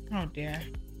 Oh dear.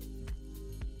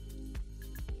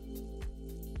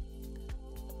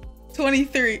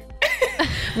 23.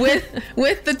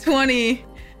 with the 20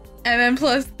 and then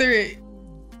plus 3.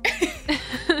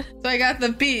 So I got the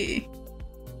B.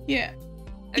 Yeah.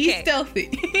 Okay. He's stealthy.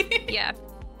 Yeah.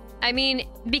 I mean,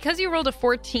 because you rolled a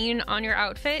 14 on your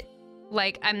outfit,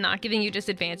 like, I'm not giving you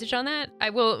disadvantage on that.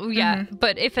 I will, yeah.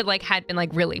 But if it, like, had been, like,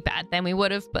 really bad, then we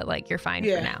would have. But, like, you're fine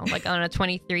for now. Like, on a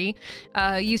 23.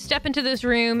 You step into this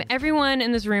room. Everyone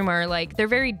in this room are, like, they're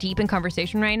very deep in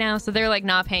conversation right now. So they're, like,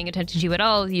 not paying attention to you at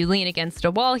all. You lean against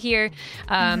a wall here.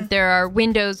 There are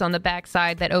windows on the back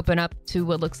side that open up to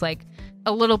what looks like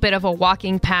a little bit of a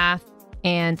walking path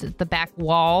and the back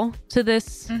wall to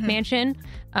this mansion.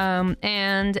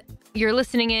 And you're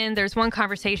listening in. There's one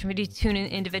conversation between two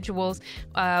individuals.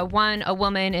 One, a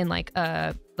woman in like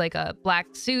a black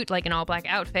suit, like an all black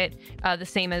outfit, the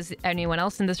same as anyone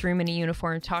else in this room in a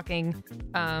uniform, talking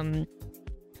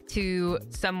to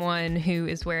someone who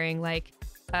is wearing like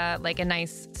a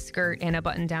nice skirt and a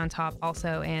button down top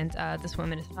also. And this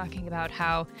woman is talking about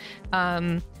how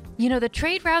the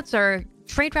trade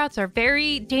routes are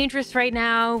very dangerous right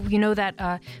now. You know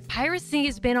that piracy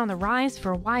has been on the rise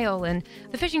for a while, and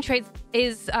the fishing trade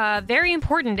is very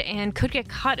important and could get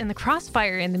caught in the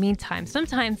crossfire in the meantime.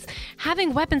 Sometimes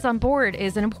having weapons on board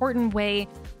is an important way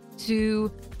to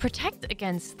protect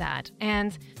against that.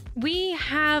 And we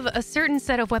have a certain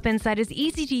set of weapons that is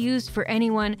easy to use for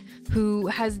anyone who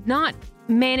has not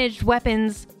managed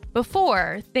weapons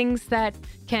before. Things that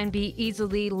can be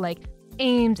easily like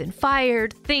aimed and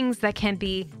fired, things that can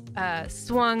be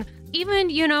swung, even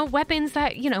weapons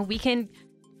that we can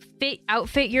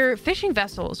outfit your fishing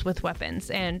vessels with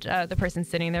weapons. And the person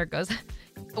sitting there goes,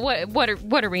 what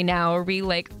are we now? Are we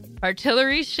like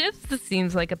artillery ships? This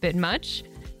seems like a bit much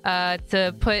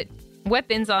to put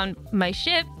weapons on my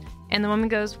ship. And the woman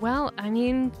goes, well, I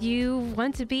mean, you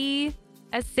want to be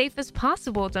as safe as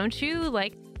possible, don't you?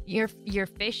 Like, your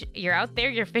fish, you're out there,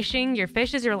 you're fishing, your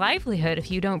fish is your livelihood.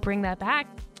 If you don't bring that back,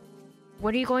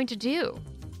 what are you going to do?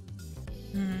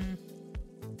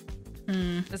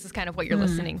 This is kind of what you're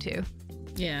listening to.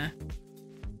 Yeah.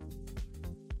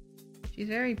 She's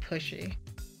very pushy.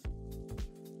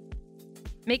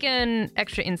 Make an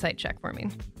extra insight check for me.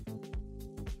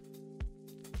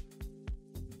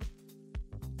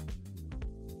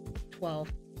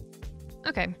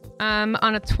 Okay.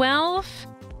 On a 12,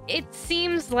 it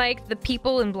seems like the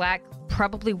people in black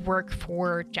probably work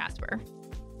for Jasper.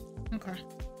 Okay.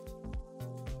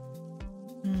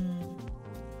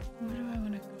 Where do I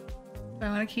want to go? Do I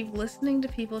want to keep listening to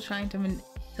people trying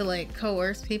to like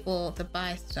coerce people to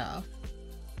buy stuff?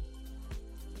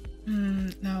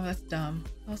 No, that's dumb.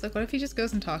 I was like, what if he just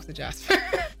goes and talks to Jasper?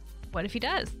 What if he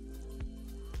does?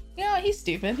 He's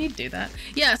stupid. He'd do that.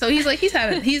 Yeah, so he's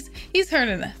heard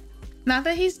enough. Not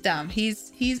that he's dumb.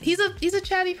 He's a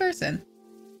chatty person.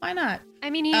 Why not? I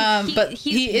mean, but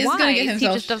he's he is wise. gonna get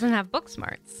himself. He just doesn't have book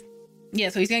smarts. Yeah,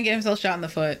 so he's gonna get himself shot in the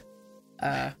foot.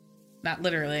 Not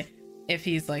literally. If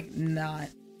he's like not.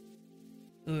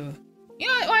 Ooh. You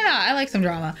know what? Why not? I like some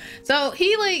drama. So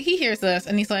he hears this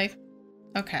and he's like,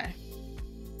 okay,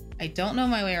 I don't know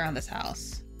my way around this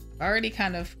house. I've already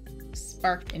kind of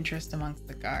sparked interest amongst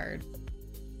the guard.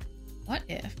 What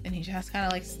if? And he just kind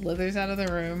of like slithers out of the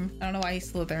room. I don't know why he's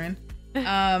slithering.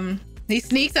 He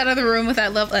sneaks out of the room with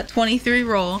that 23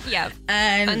 roll. Yeah.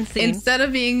 And unseen. Instead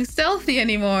of being stealthy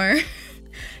anymore,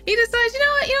 he decides, you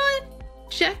know what?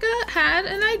 Cheka had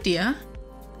an idea,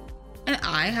 and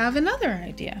I have another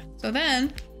idea. So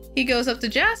then he goes up to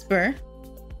Jasper,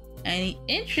 and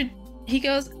he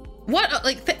goes, what?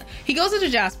 He goes up to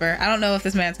Jasper. I don't know if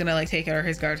this man's gonna like take it or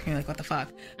his guard's gonna be like, what the fuck?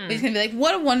 But he's gonna be like,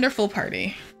 what a wonderful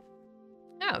party.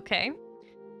 Oh, okay.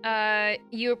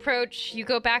 You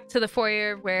go back to the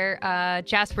foyer where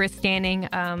Jasper is standing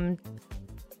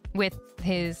with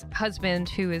his husband,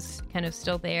 who is kind of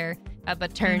still there,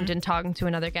 but turned and talking to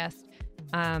another guest.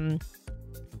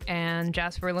 And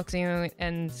Jasper looks at you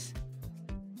and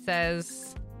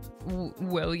says,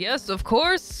 well, yes, of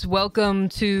course. Welcome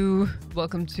to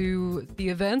the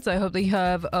event. I hope that you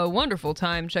have a wonderful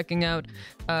time checking out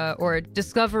or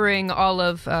discovering all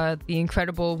of the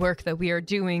incredible work that we are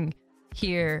doing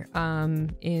here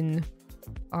in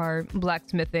our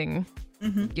blacksmithing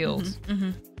guild.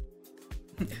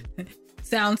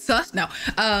 Sounds sus. No.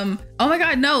 Oh my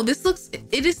god, no. This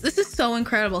is so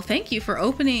incredible. Thank you for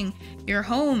opening your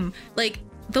home. Like,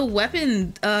 the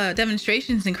weapon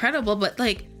demonstration is incredible, but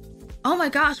like oh my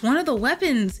gosh, one of the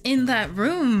weapons in that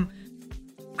room,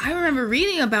 I remember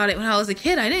reading about it when I was a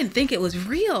kid. I didn't think it was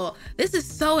real. This is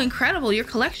so incredible. Your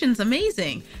collection's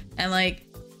amazing. And like,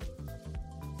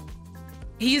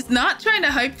 he's not trying to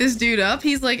hype this dude up.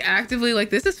 He's like actively like,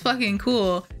 this is fucking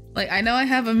cool. Like, I know I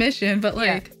have a mission, but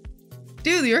like,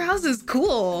 dude, your house is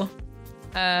cool.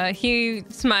 He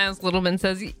smiles a little bit and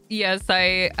says, yes,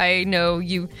 I know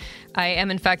you. I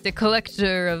am in fact a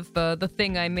collector of the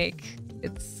thing I make.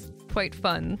 It's quite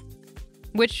fun.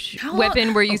 Which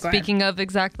weapon were you speaking of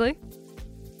exactly?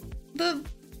 The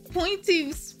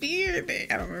pointy spear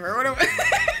thing. I don't remember what it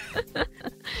was.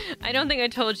 I don't think I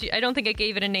told you. I don't think I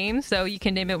gave it a name, so you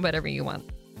can name it whatever you want.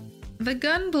 The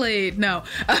gunblade. No.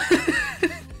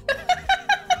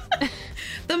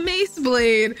 The mace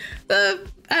blade. I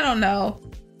don't know.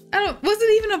 Was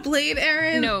it even a blade,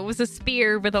 Aaron? No, it was a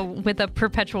spear with a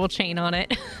perpetual chain on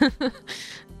it.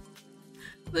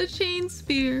 The chain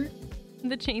spear.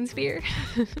 The chain spear.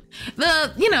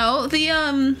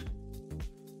 The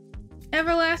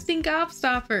everlasting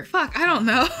gobstopper. Fuck, I don't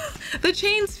know. The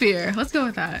chain spear. Let's go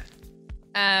with that.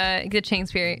 The chain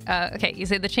spear. Okay, you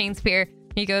say the chain spear.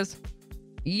 He goes,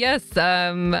 yes,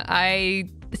 I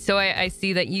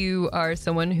see that you are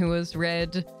someone who has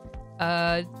read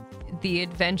The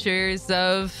Adventures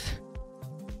of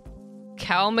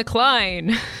Cal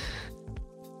McLean.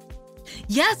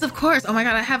 Yes, of course. Oh my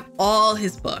god, I have all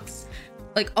his books.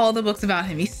 Like all the books about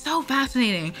him. He's so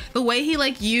fascinating. The way he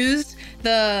like used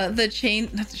the chain,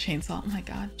 not the chainsaw. Oh my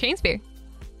god. Chain spear.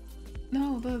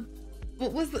 No,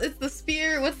 it's the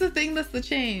spear. What's the thing that's the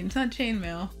chain? It's not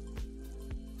chainmail.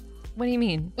 What do you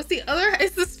mean? What's the other?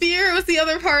 It's the spear. What's the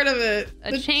other part of it?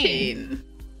 The chain.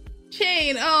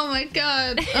 Chain. Oh my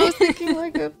god. I was thinking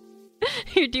like a.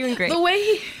 You're doing great. The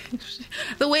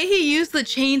way he used the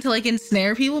chain to like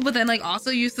ensnare people, but then like also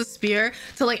used the spear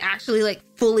to like actually like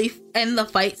fully end the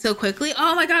fight so quickly.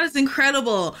 Oh my god, it's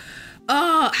incredible.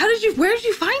 Oh, where did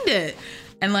you find it?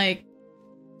 And like,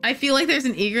 I feel like there's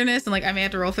an eagerness, and like I may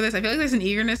have to roll for this. I feel like there's an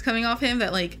eagerness coming off him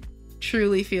that like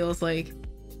truly feels like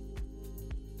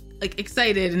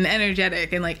excited and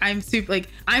energetic, and like I'm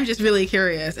just really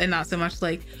curious, and not so much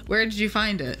like, where did you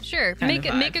find it? Sure, make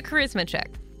a charisma check.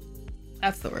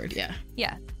 That's the word.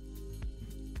 Yeah.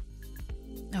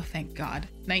 Oh, thank God.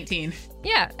 19.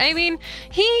 Yeah, I mean,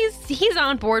 he's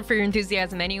on board for your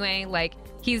enthusiasm anyway. Like,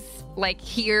 he's like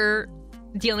here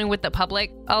dealing with the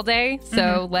public all day,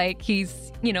 so like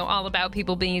he's all about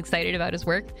people being excited about his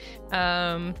work.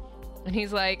 And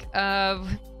he's like,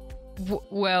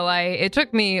 well, it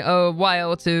took me a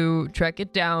while to track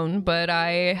it down, but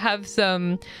I have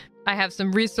some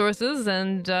resources,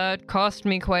 and it cost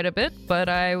me quite a bit, but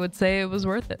I would say it was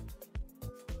worth it.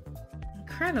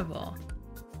 Incredible.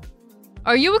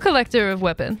 Are you a collector of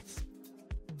weapons?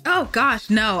 Oh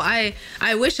gosh, no. I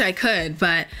wish I could,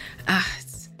 but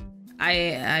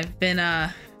I've been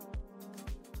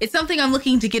it's something I'm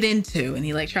looking to get into. And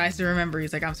he like tries to remember.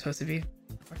 He's like, I'm supposed to be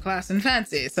upper class and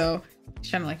fancy, so he's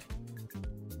trying to like,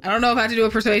 I don't know if I have to do a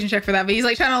persuasion check for that, but he's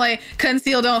like trying to like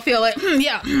conceal, don't feel like,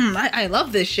 I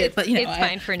love this shit, but it's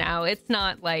fine for now. It's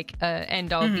not like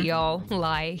end all be all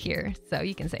lie here, so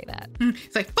you can say that.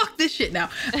 It's like, fuck this shit now.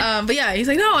 But yeah, he's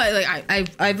like, no,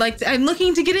 I'm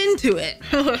looking to get into it.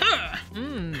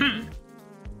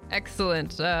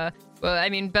 Excellent. Well, I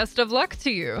mean, best of luck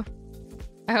to you.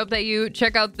 I hope that you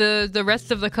check out the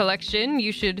rest of the collection.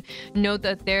 You should note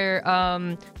that there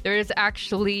is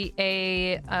actually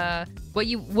a what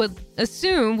you would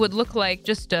assume would look like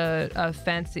just a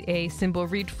simple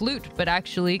reed flute, but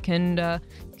actually can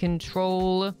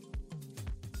control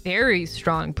very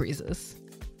strong breezes.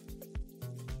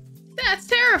 That's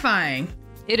terrifying.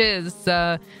 It is.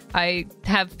 I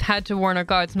have had to warn our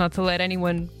guards not to let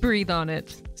anyone breathe on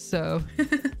it. So.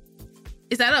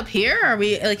 Is that up here? Are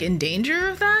we like in danger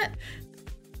of that?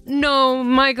 No,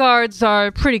 my guards are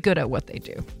pretty good at what they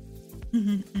do.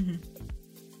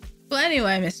 Well,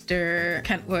 anyway, Mr.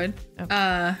 Kentwood,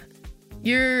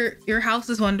 your house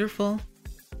is wonderful.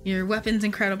 Your weapon's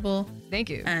incredible. Thank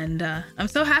you. And I'm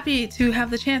so happy to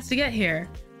have the chance to get here,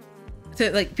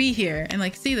 to like be here and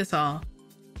like see this all.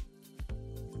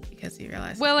 Because you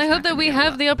realize. Well, I hope that we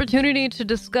have the opportunity to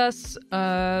discuss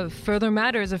further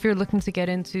matters if you're looking to get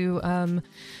into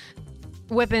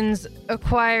weapons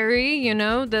acquiry.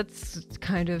 That's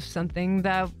kind of something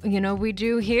that we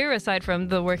do here, aside from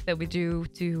the work that we do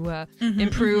to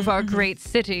improve our great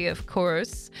city, of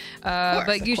course.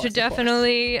 But you should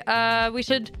definitely we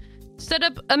should set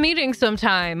up a meeting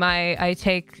sometime. I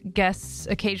take guests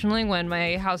occasionally when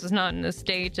my house is not in a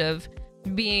state of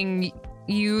being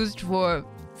used for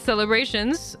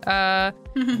celebrations.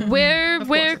 Where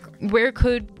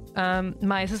could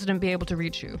my assistant be able to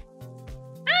reach you?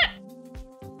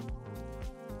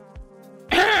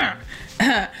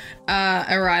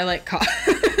 Arai like cough.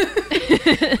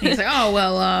 He's like, oh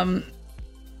well,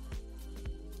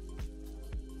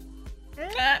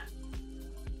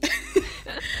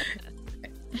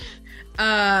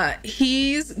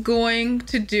 he's going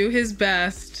to do his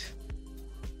best,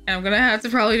 and I'm gonna have to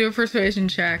probably do a persuasion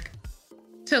check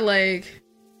to like,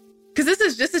 because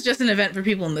this is just an event for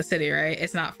people in the city, right?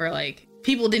 It's not for like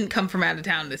people didn't come from out of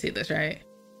town to see this, right?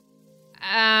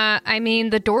 I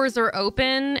mean, the doors are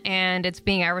open and it's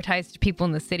being advertised to people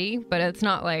in the city, but it's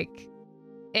not like,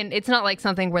 and it's not like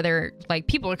something where they're like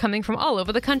people are coming from all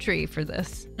over the country for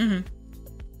this. Mm-hmm.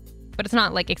 But it's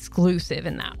not like exclusive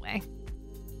in that way.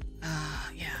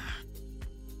 Yeah.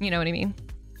 You know what I mean?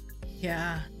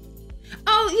 Yeah.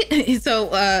 Oh, yeah. So,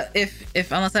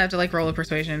 if unless I have to like roll a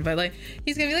persuasion, but like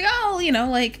he's gonna be like, oh, you know,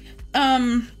 like,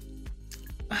 I'm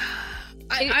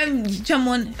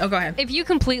someone. Oh, go ahead. If you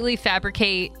completely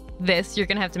fabricate this, you're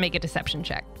gonna have to make a deception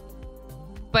check.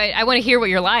 But I want to hear what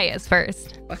your lie is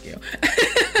first. Fuck you.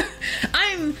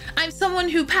 I'm someone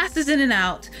who passes in and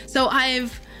out. So I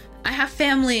have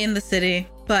family in the city,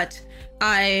 but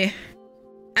I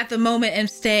at the moment am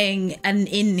staying at an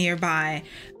inn nearby.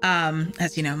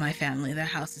 As you know, my family, their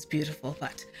house is beautiful,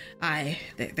 but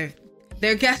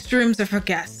their guest rooms are for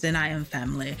guests, and I am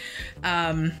family.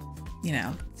 You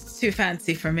know, it's too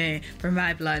fancy for me, for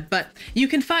my blood. But you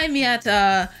can find me at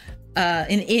an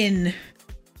inn.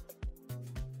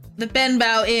 The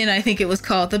Benbow Inn, I think it was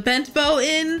called. The Bent Bow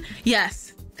Inn?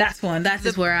 Yes, that's one. That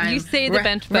is where I'm. You say the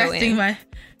Bent Bow Inn.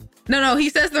 No, he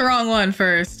says the wrong one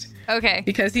first. Okay.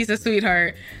 Because he's a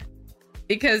sweetheart.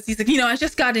 Because he's like, you know, I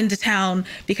just got into town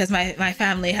because my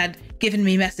family had given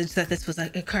me message that this was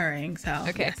like occurring. So,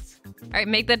 okay. Yes. All right,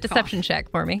 make that deception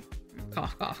check for me.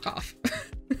 Cough, cough, cough.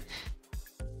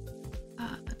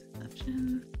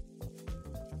 Deception.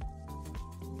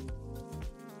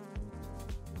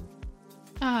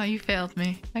 Oh, you failed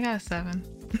me. I got a 7.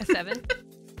 A 7?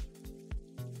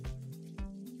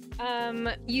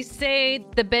 You say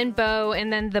the Benbow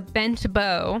and then the Bent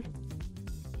Bow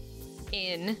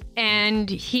Inn, and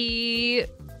he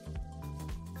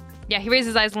raises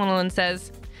his eyes a little and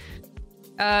says,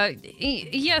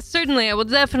 yes, certainly, I will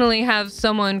definitely have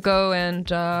someone go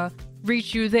and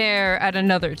reach you there at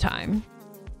another time.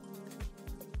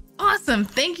 Awesome,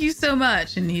 thank you so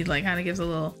much. And he like kind of gives a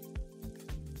little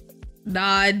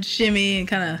nod, shimmy, and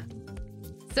kind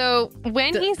of. So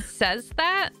when he says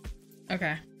that,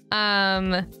 okay.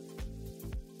 Oh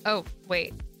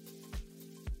wait.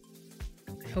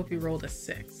 I hope you rolled a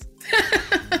 6.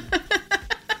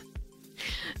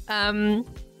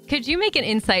 Could you make an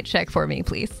insight check for me,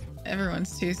 please?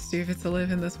 Everyone's too stupid to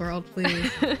live in this world, please.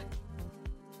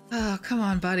 Oh, come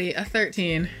on, buddy. A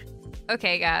 13.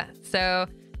 Okay, yeah. So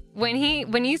when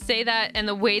you say that and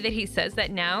the way that he says that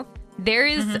now, there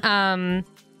is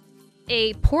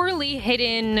a poorly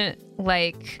hidden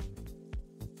like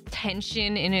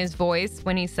tension in his voice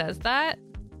when he says that.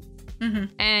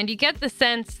 And you get the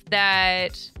sense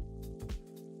that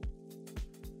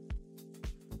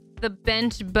the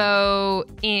Bent Bow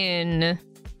Inn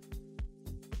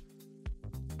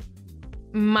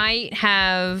might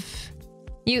have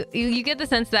you get the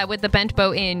sense that with the Bent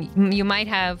Bow Inn you might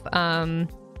have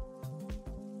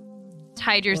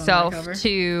tied yourself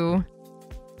to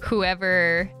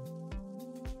whoever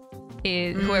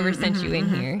sent you in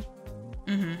here.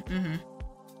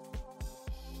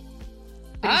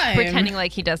 But he's pretending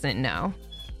like he doesn't know.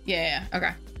 Yeah. Okay.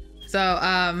 So,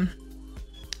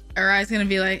 Arai's gonna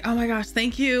be like, "Oh my gosh,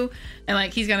 thank you," and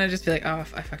like he's gonna just be like, "Oh,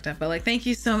 I fucked up," but like, "Thank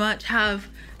you so much.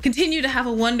 Continue to have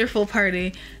a wonderful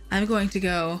party. I'm going to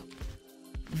go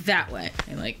that way,"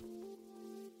 and like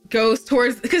goes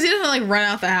towards, because he doesn't like run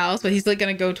out the house, but he's like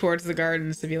gonna go towards the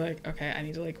gardens to be like, "Okay, I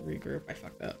need to like regroup. I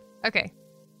fucked up." Okay.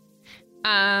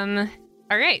 All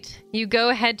right. You go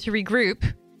ahead to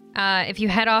regroup. If you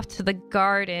head off to the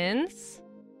gardens,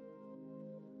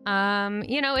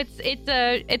 you know,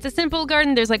 it's a simple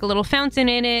garden. There's like a little fountain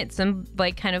in it, some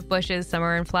like kind of bushes, some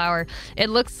are in flower. It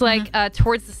looks like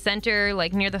towards the center,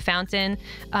 like near the fountain,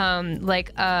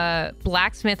 like a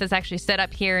blacksmith is actually set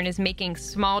up here and is making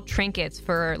small trinkets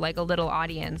for like a little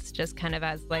audience, just kind of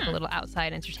as like a little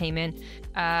outside entertainment.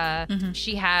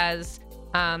 She has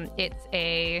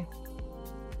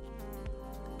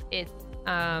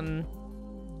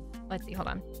let's see, hold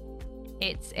on.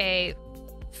 It's a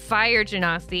fire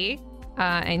genasi,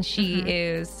 and she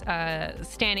is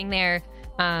standing there,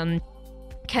 kind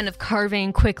of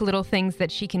carving quick little things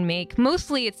that she can make.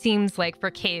 Mostly it seems like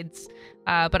for kids,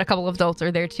 but a couple of adults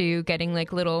are there too, getting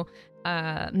like little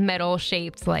metal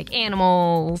shaped like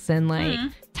animals and like Mm-hmm.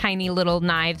 tiny little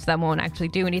knives that won't actually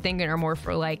do anything and are more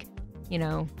for like, you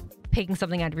know, picking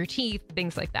something out of your teeth,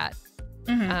 things like that.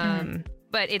 Mm-hmm.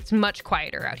 But it's much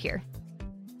quieter out here.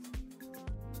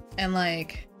 And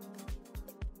like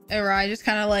Arai just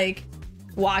kind of like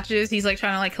watches. He's like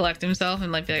trying to like collect himself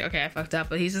and like be like, okay, I fucked up.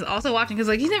 But he's just also watching because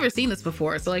like he's never seen this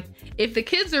before. So like if the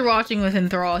kids are watching with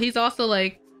enthrall, he's also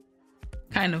like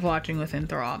kind of watching with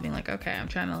enthrall, being like, okay, I'm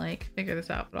trying to like figure this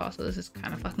out, but also this is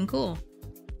kind of fucking cool.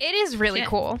 It is really Shit.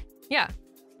 cool. Yeah.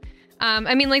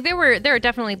 I mean, like there are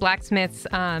definitely blacksmiths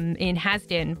in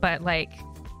Hasdin, but like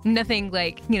nothing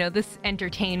like, you know, this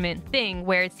entertainment thing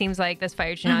where it seems like this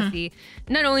fire genasi,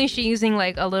 not only is she using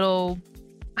like a little,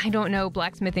 I don't know,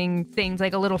 blacksmithing things,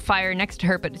 like a little fire next to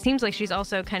her, but it seems like she's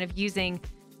also kind of using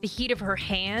the heat of her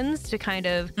hands to kind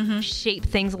of shape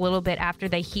things a little bit after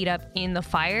they heat up in the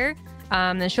fire.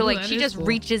 Then she'll Ooh, like, that she is just cool.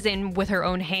 reaches in with her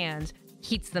own hands,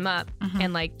 heats them up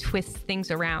and like twists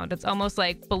things around. It's almost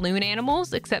like balloon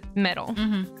animals, except metal.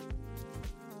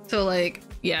 So like,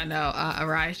 yeah, no,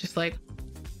 Arai's just like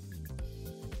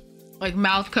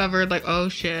mouth covered, like, oh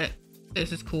shit,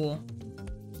 this is cool.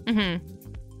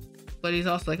 But he's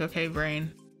also like, okay,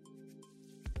 brain,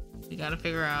 we gotta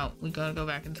figure out, we gotta go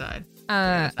back inside.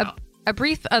 A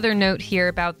brief other note here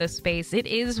about this space. It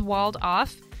is walled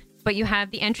off, but you have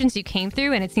the entrance you came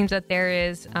through, and it seems that there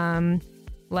is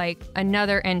like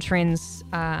another entrance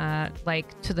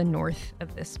like to the north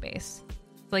of this space.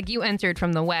 Like you entered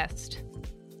from the west,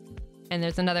 and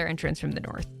there's another entrance from the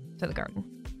north to the garden.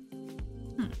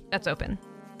 That's open.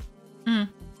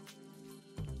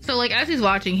 So like as he's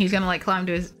watching, he's gonna like climb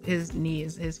to his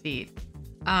knees, his feet,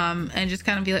 and just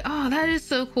kind of be like, oh, that is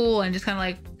so cool, and just kind of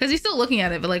like, because he's still looking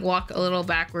at it, but like walk a little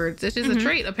backwards. It's just a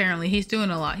trait apparently. He's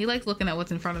doing a lot. He likes looking at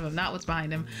what's in front of him, not what's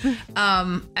behind him.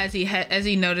 As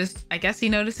he noticed, I guess he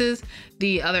notices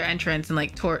the other entrance and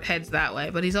like heads that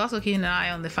way. But he's also keeping an eye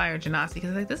on the fire genasi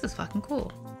because like, this is fucking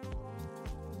cool.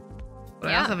 But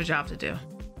I also have a job to do.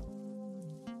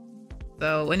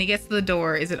 So when he gets to the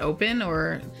door, is it open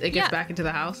or it gets back into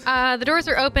the house? The doors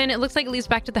are open. It looks like it leads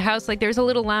back to the house. Like there's a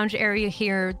little lounge area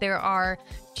here. There are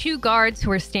 2 guards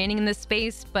who are standing in this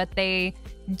space, but they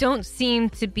don't seem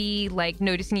to be like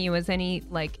noticing you as any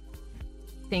like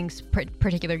things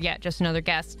particular yet. Just another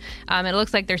guest. It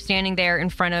looks like they're standing there in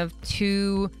front of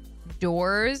 2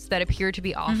 doors that appear to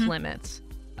be off limits.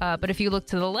 But if you look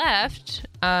to the left,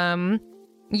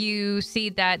 you see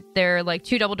that there are like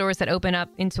 2 double doors that open up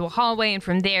into a hallway, and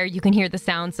from there you can hear the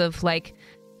sounds of like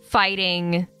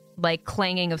fighting, like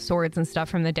clanging of swords and stuff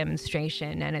from the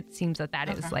demonstration, and it seems that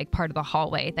is like part of the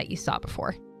hallway that you saw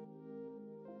before.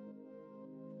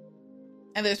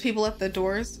 And there's people at the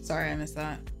doors? Sorry, I missed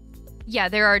that. Yeah,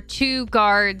 there are 2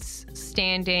 guards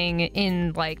standing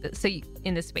in like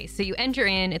in this space. So you enter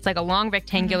in, it's like a long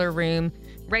rectangular room.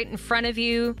 Right in front of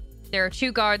you, there are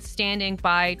 2 guards standing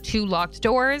by 2 locked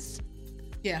doors.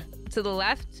 Yeah. To the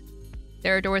left,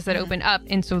 there are doors that open up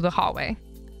into the hallway.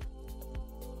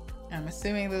 I'm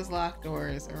assuming those locked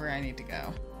doors are where I need to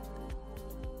go.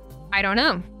 I don't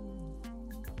know.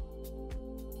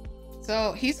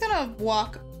 So he's gonna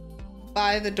walk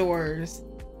by the doors,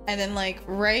 and then like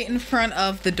right in front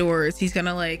of the doors, he's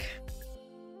gonna like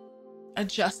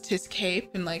adjust his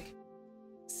cape and like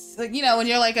you know when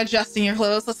you're like adjusting your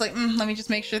clothes, it's like let me just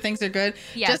make sure things are good,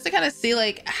 just to kind of see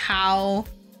like how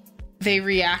they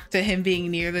react to him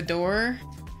being near the door.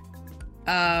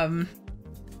 Because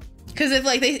if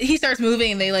like he starts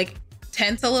moving and they like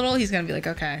tense a little, he's gonna be like,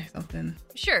 okay, something.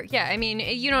 Sure, yeah. I mean,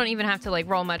 you don't even have to like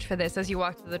roll much for this. As you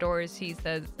walk through the doors, he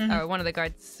says, one of the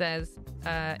guards says,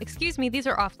 "Excuse me, these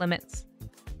are off limits."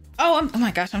 Oh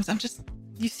my gosh, I'm just.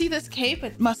 You see this cape?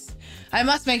 I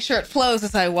must make sure it flows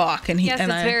as I walk. And it's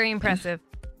very impressive.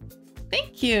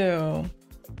 Thank you.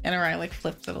 And Arai like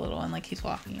flips it a little and like he's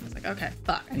walking and it's like, okay,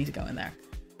 fuck, I need to go in there.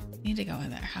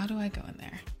 How do I go in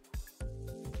there?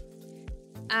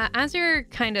 As you're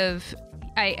kind of,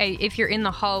 if you're in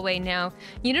the hallway now,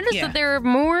 you notice that there are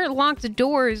more locked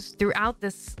doors throughout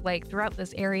this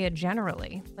area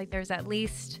generally. Like there's at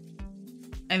least.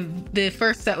 And the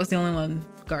first set was the only one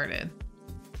guarded.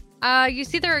 You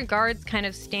see there are guards kind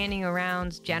of standing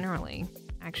around generally,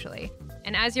 actually.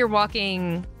 And as you're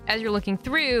looking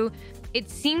through,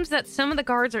 it seems that some of the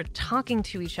guards are talking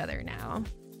to each other now.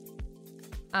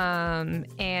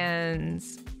 And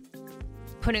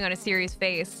putting on a serious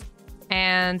face.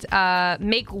 And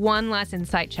make one last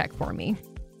insight check for me.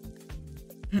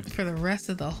 For the rest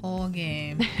of the whole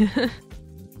game.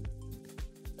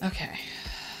 Okay.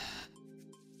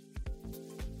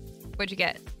 What'd you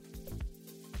get?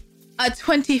 A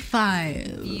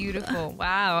 25. Beautiful.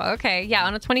 Wow. Okay. Yeah,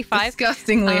 on a 25.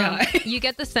 Disgustingly high. You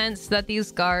get the sense that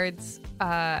these guards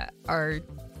are,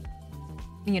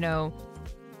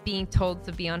 being told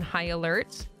to be on high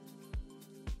alert.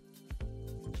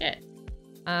 Shit.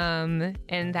 And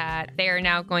that they are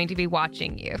now going to be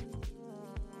watching you.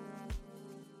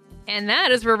 And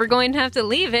that is where we're going to have to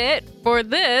leave it for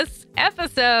this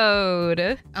episode.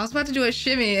 I was about to do a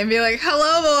shimmy and be like,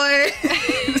 hello, boy.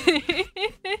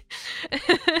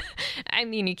 I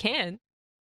mean, you can.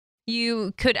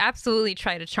 You could absolutely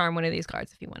try to charm one of these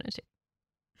guards if you wanted to.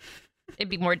 It'd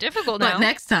be more difficult now. But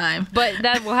next time. But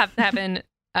that will have to happen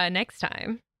next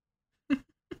time.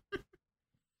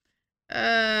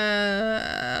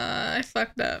 I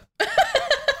fucked up.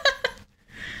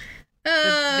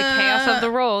 The chaos of the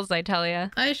rolls, I tell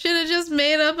you. I should have just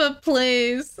made up a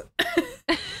place.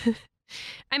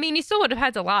 I mean, you still would have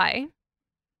had to lie.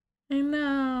 I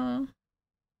know.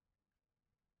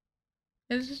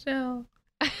 It's still.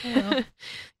 Oh.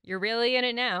 You're really in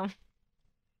it now.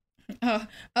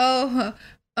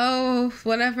 Oh,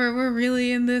 whatever. We're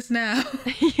really in this now.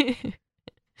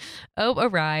 Oh,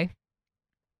 awry.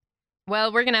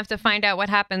 Well, we're going to have to find out what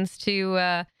happens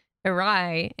to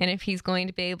Arai and if he's going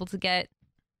to be able to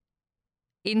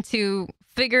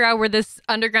figure out where this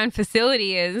underground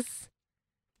facility is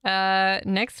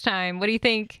next time. What do you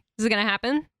think? Is it going to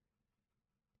happen?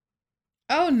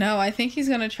 Oh, no. I think he's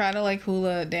going to try to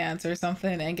hula dance or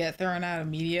something and get thrown out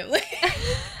immediately.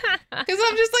 Because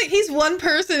I'm just he's one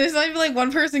person. It's not even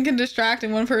one person can distract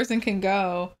and one person can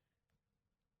go.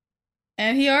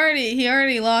 And he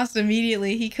already lost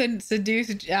immediately. He couldn't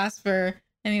seduce Jasper.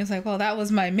 And he was like, well, that was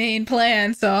my main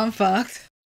plan, so I'm fucked.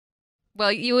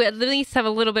 Well, you at least have a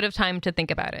little bit of time to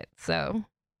think about it. So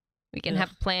we can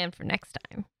have a plan for next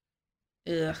time.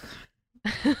 Ugh.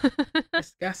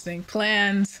 Disgusting.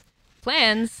 Plans.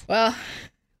 Well,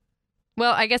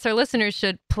 I guess our listeners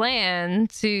should plan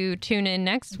to tune in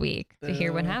next week to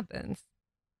hear what happens.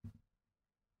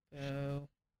 Oh,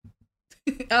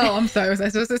 I'm sorry. Was I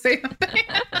supposed to say something?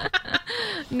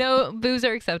 No, boos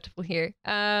are acceptable here.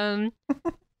 Yeah,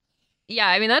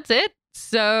 I mean, that's it.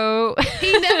 So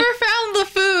he never found the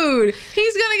food.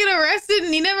 He's gonna get arrested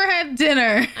and he never had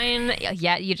dinner.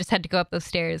 Yeah, you just had to go up those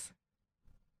stairs.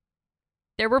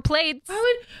 There were plates.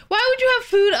 Why would you have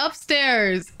food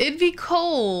upstairs? It'd be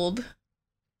cold.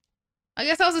 I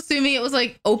guess I was assuming it was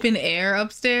open air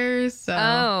upstairs. So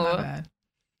my bad.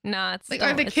 No, it's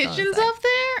are the kitchens up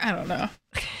there? I don't know.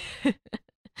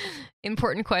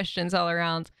 Important questions all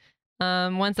around.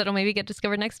 Ones that'll maybe get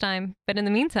discovered next time. But in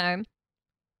the meantime,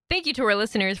 thank you to our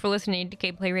listeners for listening to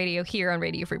Gameplay Radio here on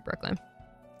Radio Free Brooklyn.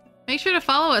 Make sure to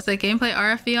follow us at Gameplay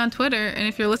RFB on Twitter. And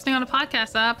if you're listening on a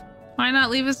podcast app, why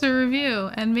not leave us a review?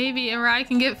 And maybe Arai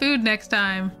can get food next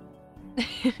time.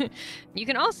 You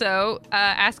can also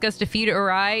ask us to feed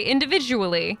Arai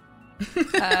individually.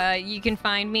 You can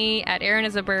find me at Erin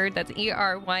is a bird. That's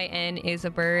ERYN is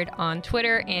a bird on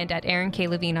Twitter and at Erin K.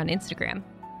 Levine on Instagram.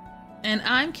 And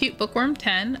I'm Cute Bookworm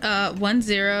 10.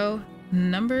 10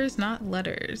 numbers, not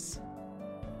letters.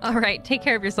 All right. Take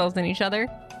care of yourselves and each other.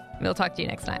 We'll talk to you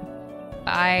next time.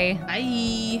 Bye.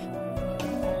 Bye.